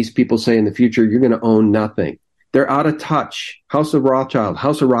 And these people say in the future, you're going to own nothing. They're out of touch. House of Rothschild,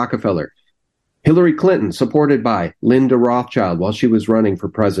 House of Rockefeller. Hillary Clinton, supported by Linda Rothschild while she was running for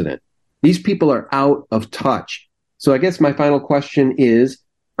president. These people are out of touch. So I guess my final question is,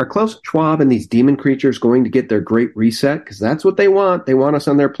 are Klaus Schwab and these demon creatures going to get their great reset? Because that's what they want. They want us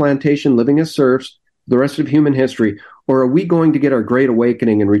on their plantation living as serfs the rest of human history. Or are we going to get our great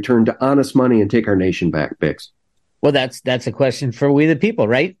awakening and return to honest money and take our nation back, Bix? Well, that's a question for we the people,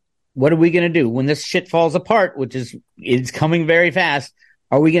 right? What are we going to do when this shit falls apart, which is coming very fast?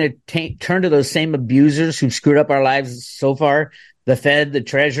 Are we going to turn to those same abusers who've screwed up our lives so far? The Fed, the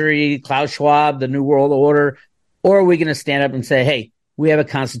Treasury, Klaus Schwab, the New World Order? Or are we going to stand up and say, hey, we have a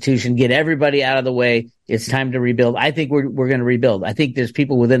constitution, get everybody out of the way. It's time to rebuild. I think we're going to rebuild. I think there's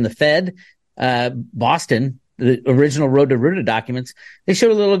people within the Fed, Boston, the original Road to Ruta documents. They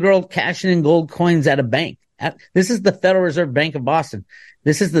showed a little girl cashing in gold coins at a bank. This is the Federal Reserve Bank of Boston.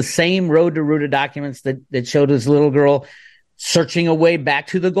 This is the same Road to Ruta documents that showed this little girl searching a way back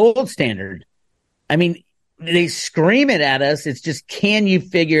to the gold standard. I mean, they scream it at us. It's just, can you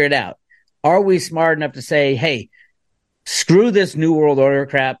figure it out? Are we smart enough to say, hey, screw this New World Order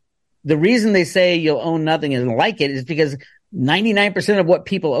crap? The reason they say you'll own nothing and like it is because 99% of what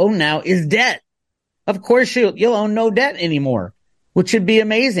people own now is debt. Of course, you'll own no debt anymore, which should be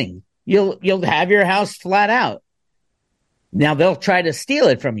amazing. You'll have your house flat out. Now they'll try to steal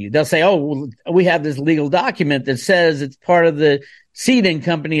it from you. They'll say, "Oh, well, we have this legal document that says it's part of the seeding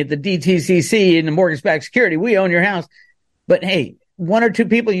company at the DTCC and the mortgage-backed security. We own your house." But hey, one or two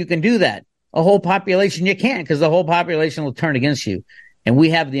people, you can do that. A whole population, you can't, because the whole population will turn against you. And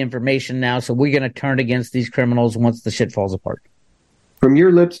we have the information now, so we're going to turn against these criminals once the shit falls apart. From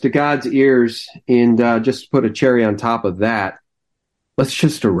your lips to God's ears, and just to put a cherry on top of that, let's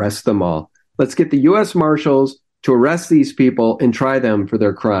just arrest them all. Let's get the U.S. Marshals to arrest these people and try them for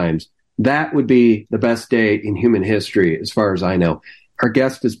their crimes. That would be the best day in human history, as far as I know. Our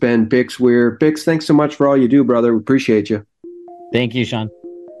guest has been Bix Weir. Bix, thanks so much for all you do, brother. We appreciate you. Thank you, Sean.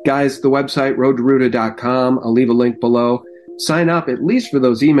 Guys, the website, roadtoruta.com. I'll leave a link below. Sign up at least for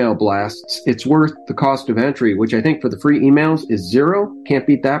those email blasts. It's worth the cost of entry, which I think for the free emails is $0. Can't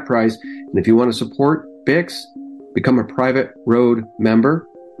beat that price. And if you want to support Bix, become a private road member.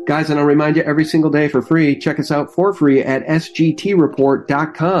 Guys, and I'll remind you every single day for free, check us out for free at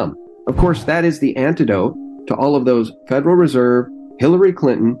sgtreport.com. Of course, that is the antidote to all of those Federal Reserve, Hillary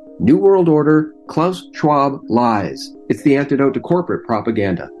Clinton, New World Order, Klaus Schwab lies. It's the antidote to corporate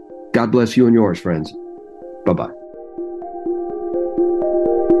propaganda. God bless you and yours, friends. Bye-bye.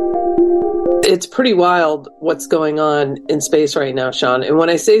 It's pretty wild what's going on in space right now, Sean. And when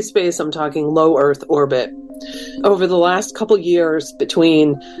I say space, I'm talking low Earth orbit. Over the last couple years,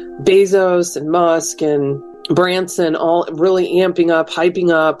 between Bezos and Musk and Branson all really amping up,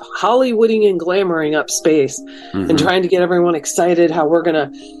 hyping up, Hollywooding and glamoring up space, and trying to get everyone excited how we're going to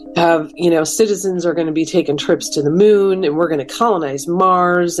have, citizens are going to be taking trips to the moon, and we're going to colonize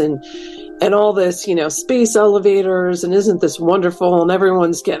Mars, and all this, space elevators, and isn't this wonderful? And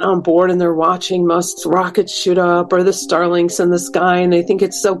everyone's getting on board, and they're watching Musk's rockets shoot up, or the Starlinks in the sky, and they think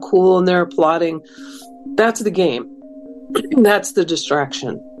it's so cool, and they're applauding. That's the game. That's the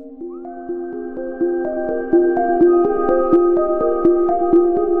distraction.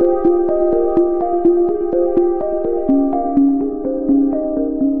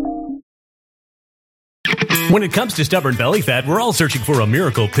 When it comes to stubborn belly fat, we're all searching for a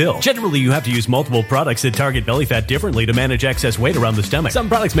miracle pill. Generally, you have to use multiple products that target belly fat differently to manage excess weight around the stomach. Some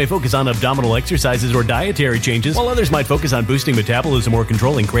products may focus on abdominal exercises or dietary changes, while others might focus on boosting metabolism or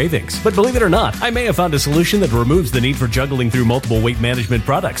controlling cravings. But believe it or not, I may have found a solution that removes the need for juggling through multiple weight management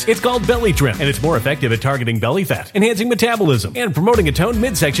products. It's called Belly Trim, and it's more effective at targeting belly fat, enhancing metabolism, and promoting a toned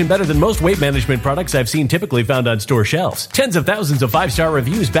midsection better than most weight management products I've seen typically found on store shelves. Tens of thousands of 5-star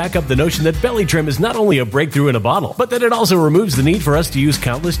reviews back up the notion that Belly Trim is not only a breakthrough in a bottle, but that it also removes the need for us to use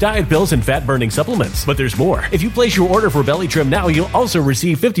countless diet pills and fat-burning supplements. But there's more. If you place your order for Belly Trim now, you'll also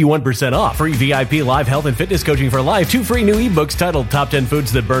receive 51% off, free VIP live health and fitness coaching for life, 2 free new ebooks titled Top 10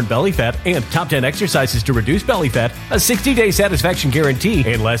 Foods That Burn Belly Fat and Top 10 Exercises to Reduce Belly Fat, a 60-day satisfaction guarantee,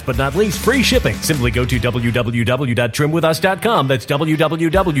 and last but not least, free shipping. Simply go to www.trimwithus.com. That's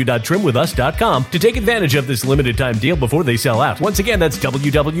www.trimwithus.com to take advantage of this limited time deal before they sell out. Once again, that's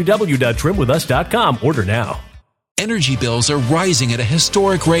www.trimwithus.com. Order now. Energy bills are rising at a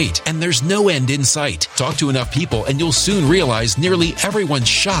historic rate, and there's no end in sight. Talk to enough people, and you'll soon realize nearly everyone's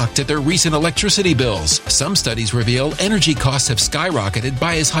shocked at their recent electricity bills. Some studies reveal energy costs have skyrocketed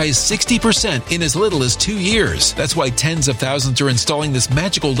by as high as 60% in as little as 2 years. That's why tens of thousands are installing this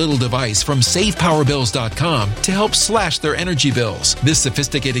magical little device from SavePowerBills.com to help slash their energy bills. This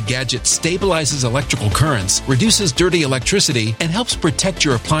sophisticated gadget stabilizes electrical currents, reduces dirty electricity, and helps protect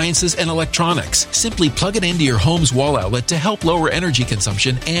your appliances and electronics. Simply plug it into your home's wall outlet to help lower energy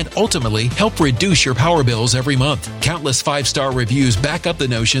consumption and ultimately help reduce your power bills every month. Countless 5-star reviews back up the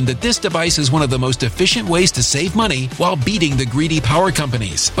notion that this device is one of the most efficient ways to save money while beating the greedy power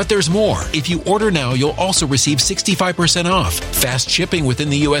companies. But there's more. If you order now, you'll also receive 65% off, fast shipping within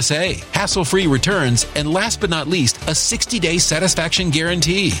the USA, hassle-free returns, and last but not least, a 60-day satisfaction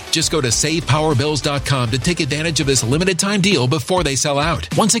guarantee. Just go to SavePowerBills.com to take advantage of this limited time deal before they sell out.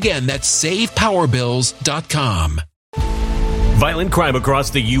 Once again, that's SavePowerBills.com. Violent crime across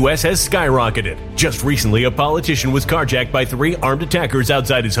the U.S. has skyrocketed. Just recently, a politician was carjacked by 3 armed attackers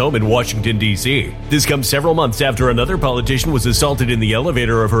outside his home in Washington, D.C. This comes several months after another politician was assaulted in the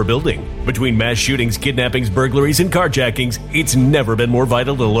elevator of her building. Between mass shootings, kidnappings, burglaries, and carjackings, it's never been more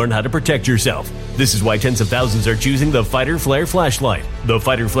vital to learn how to protect yourself. This is why tens of thousands are choosing the Fighter Flare flashlight. The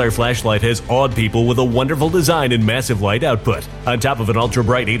Fighter Flare flashlight has awed people with a wonderful design and massive light output. On top of an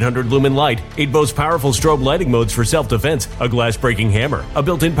ultra-bright 800 lumen light, it boasts powerful strobe lighting modes for self-defense, a glass glass-breaking hammer, a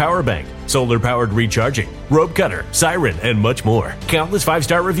built-in power bank, solar-powered recharging, rope cutter, siren, and much more. Countless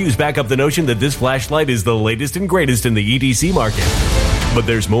 5-star reviews back up the notion that this flashlight is the latest and greatest in the EDC market. But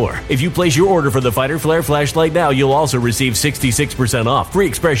there's more. If you place your order for the Fighter Flare flashlight now, you'll also receive 66% off, free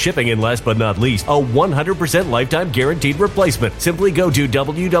express shipping, and last but not least, a 100% lifetime guaranteed replacement. Simply go to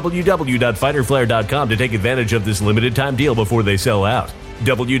www.fighterflare.com to take advantage of this limited time deal before they sell out.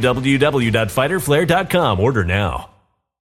 www.fighterflare.com. Order now.